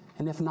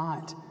 And if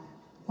not,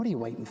 what are you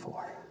waiting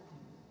for?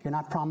 You're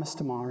not promised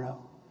tomorrow.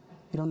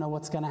 You don't know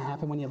what's going to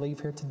happen when you leave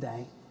here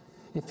today.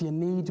 If you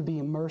need to be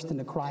immersed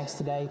into Christ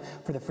today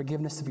for the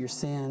forgiveness of your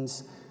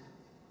sins,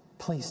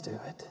 please do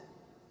it.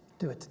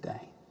 Do it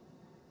today.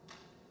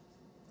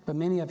 But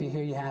many of you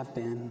here, you have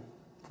been.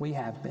 We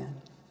have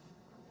been.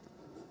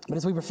 But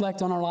as we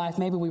reflect on our life,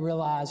 maybe we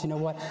realize, you know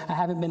what? I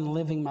haven't been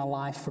living my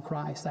life for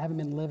Christ. I haven't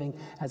been living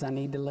as I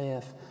need to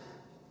live.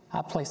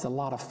 I place a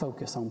lot of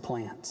focus on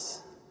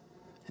plants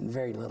and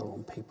very little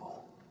on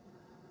people.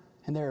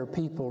 And there are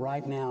people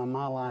right now in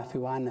my life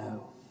who I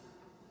know,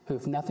 who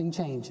if nothing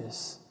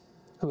changes,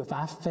 who if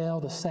I fail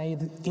to say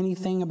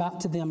anything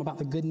to them about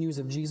the good news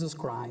of Jesus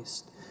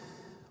Christ,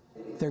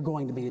 they're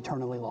going to be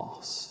eternally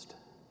lost.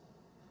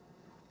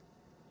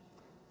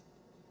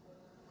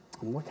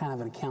 And what kind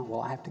of an account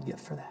will I have to give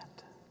for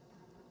that?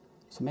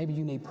 So maybe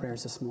you need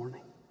prayers this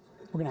morning.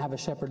 We're going to have a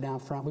shepherd down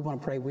front. We want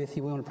to pray with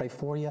you. We want to pray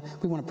for you.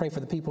 We want to pray for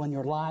the people in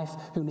your life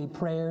who need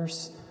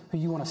prayers, who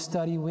you want to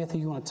study with, who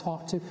you want to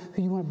talk to,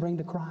 who you want to bring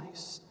to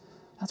Christ.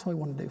 That's what we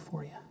want to do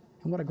for you.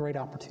 And what a great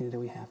opportunity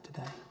we have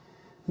today.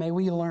 May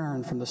we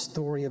learn from the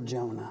story of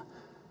Jonah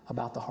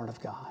about the heart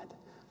of God.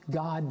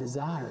 God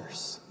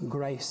desires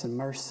grace and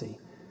mercy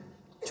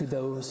to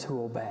those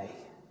who obey.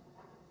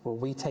 Will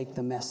we take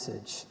the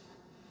message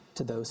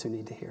to those who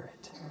need to hear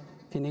it?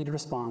 If you need to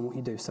respond, won't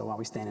you do so while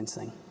we stand and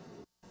sing?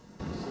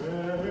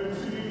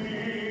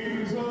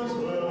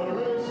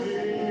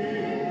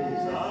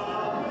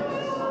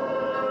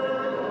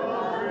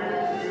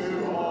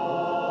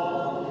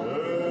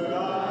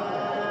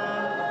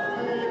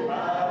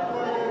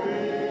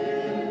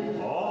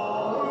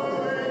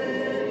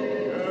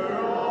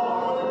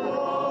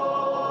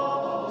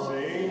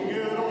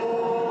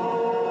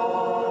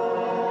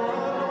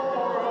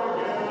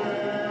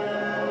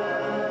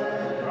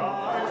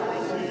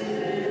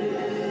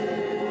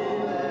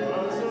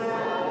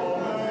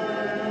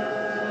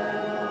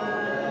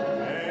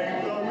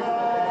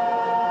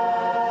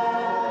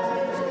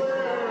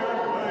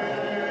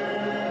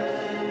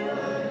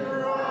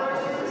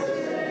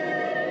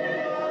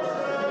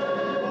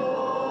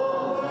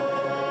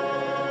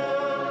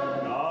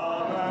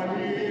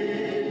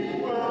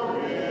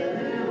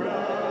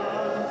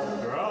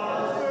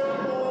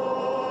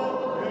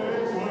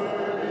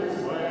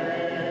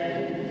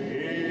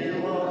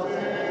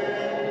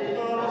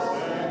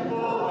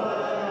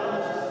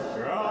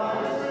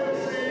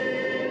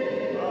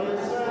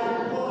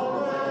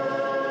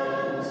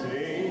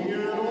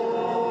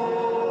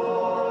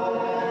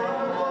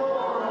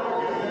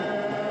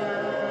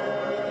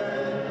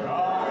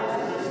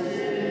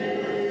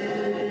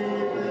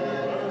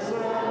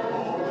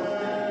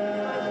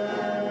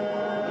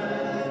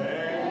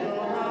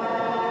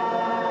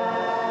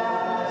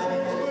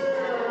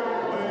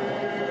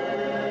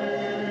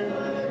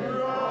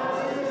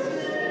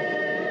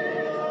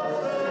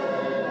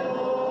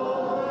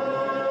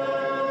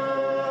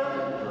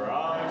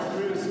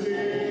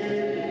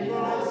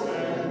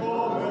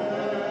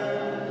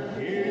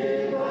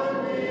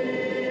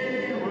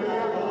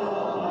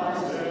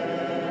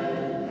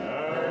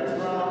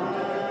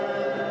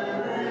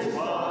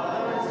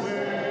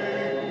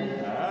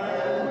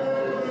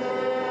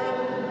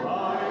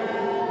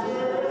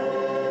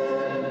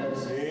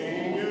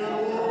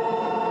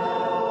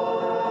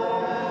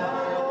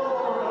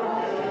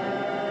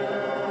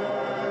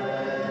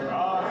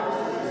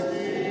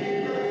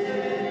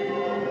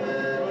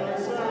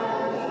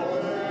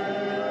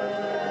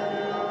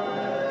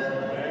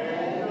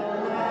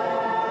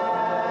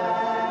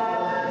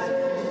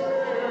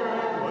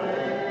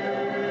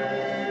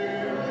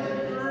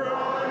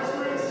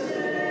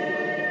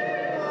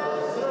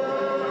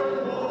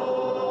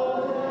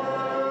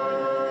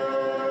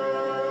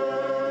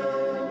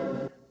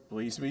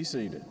 Please be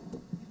seated.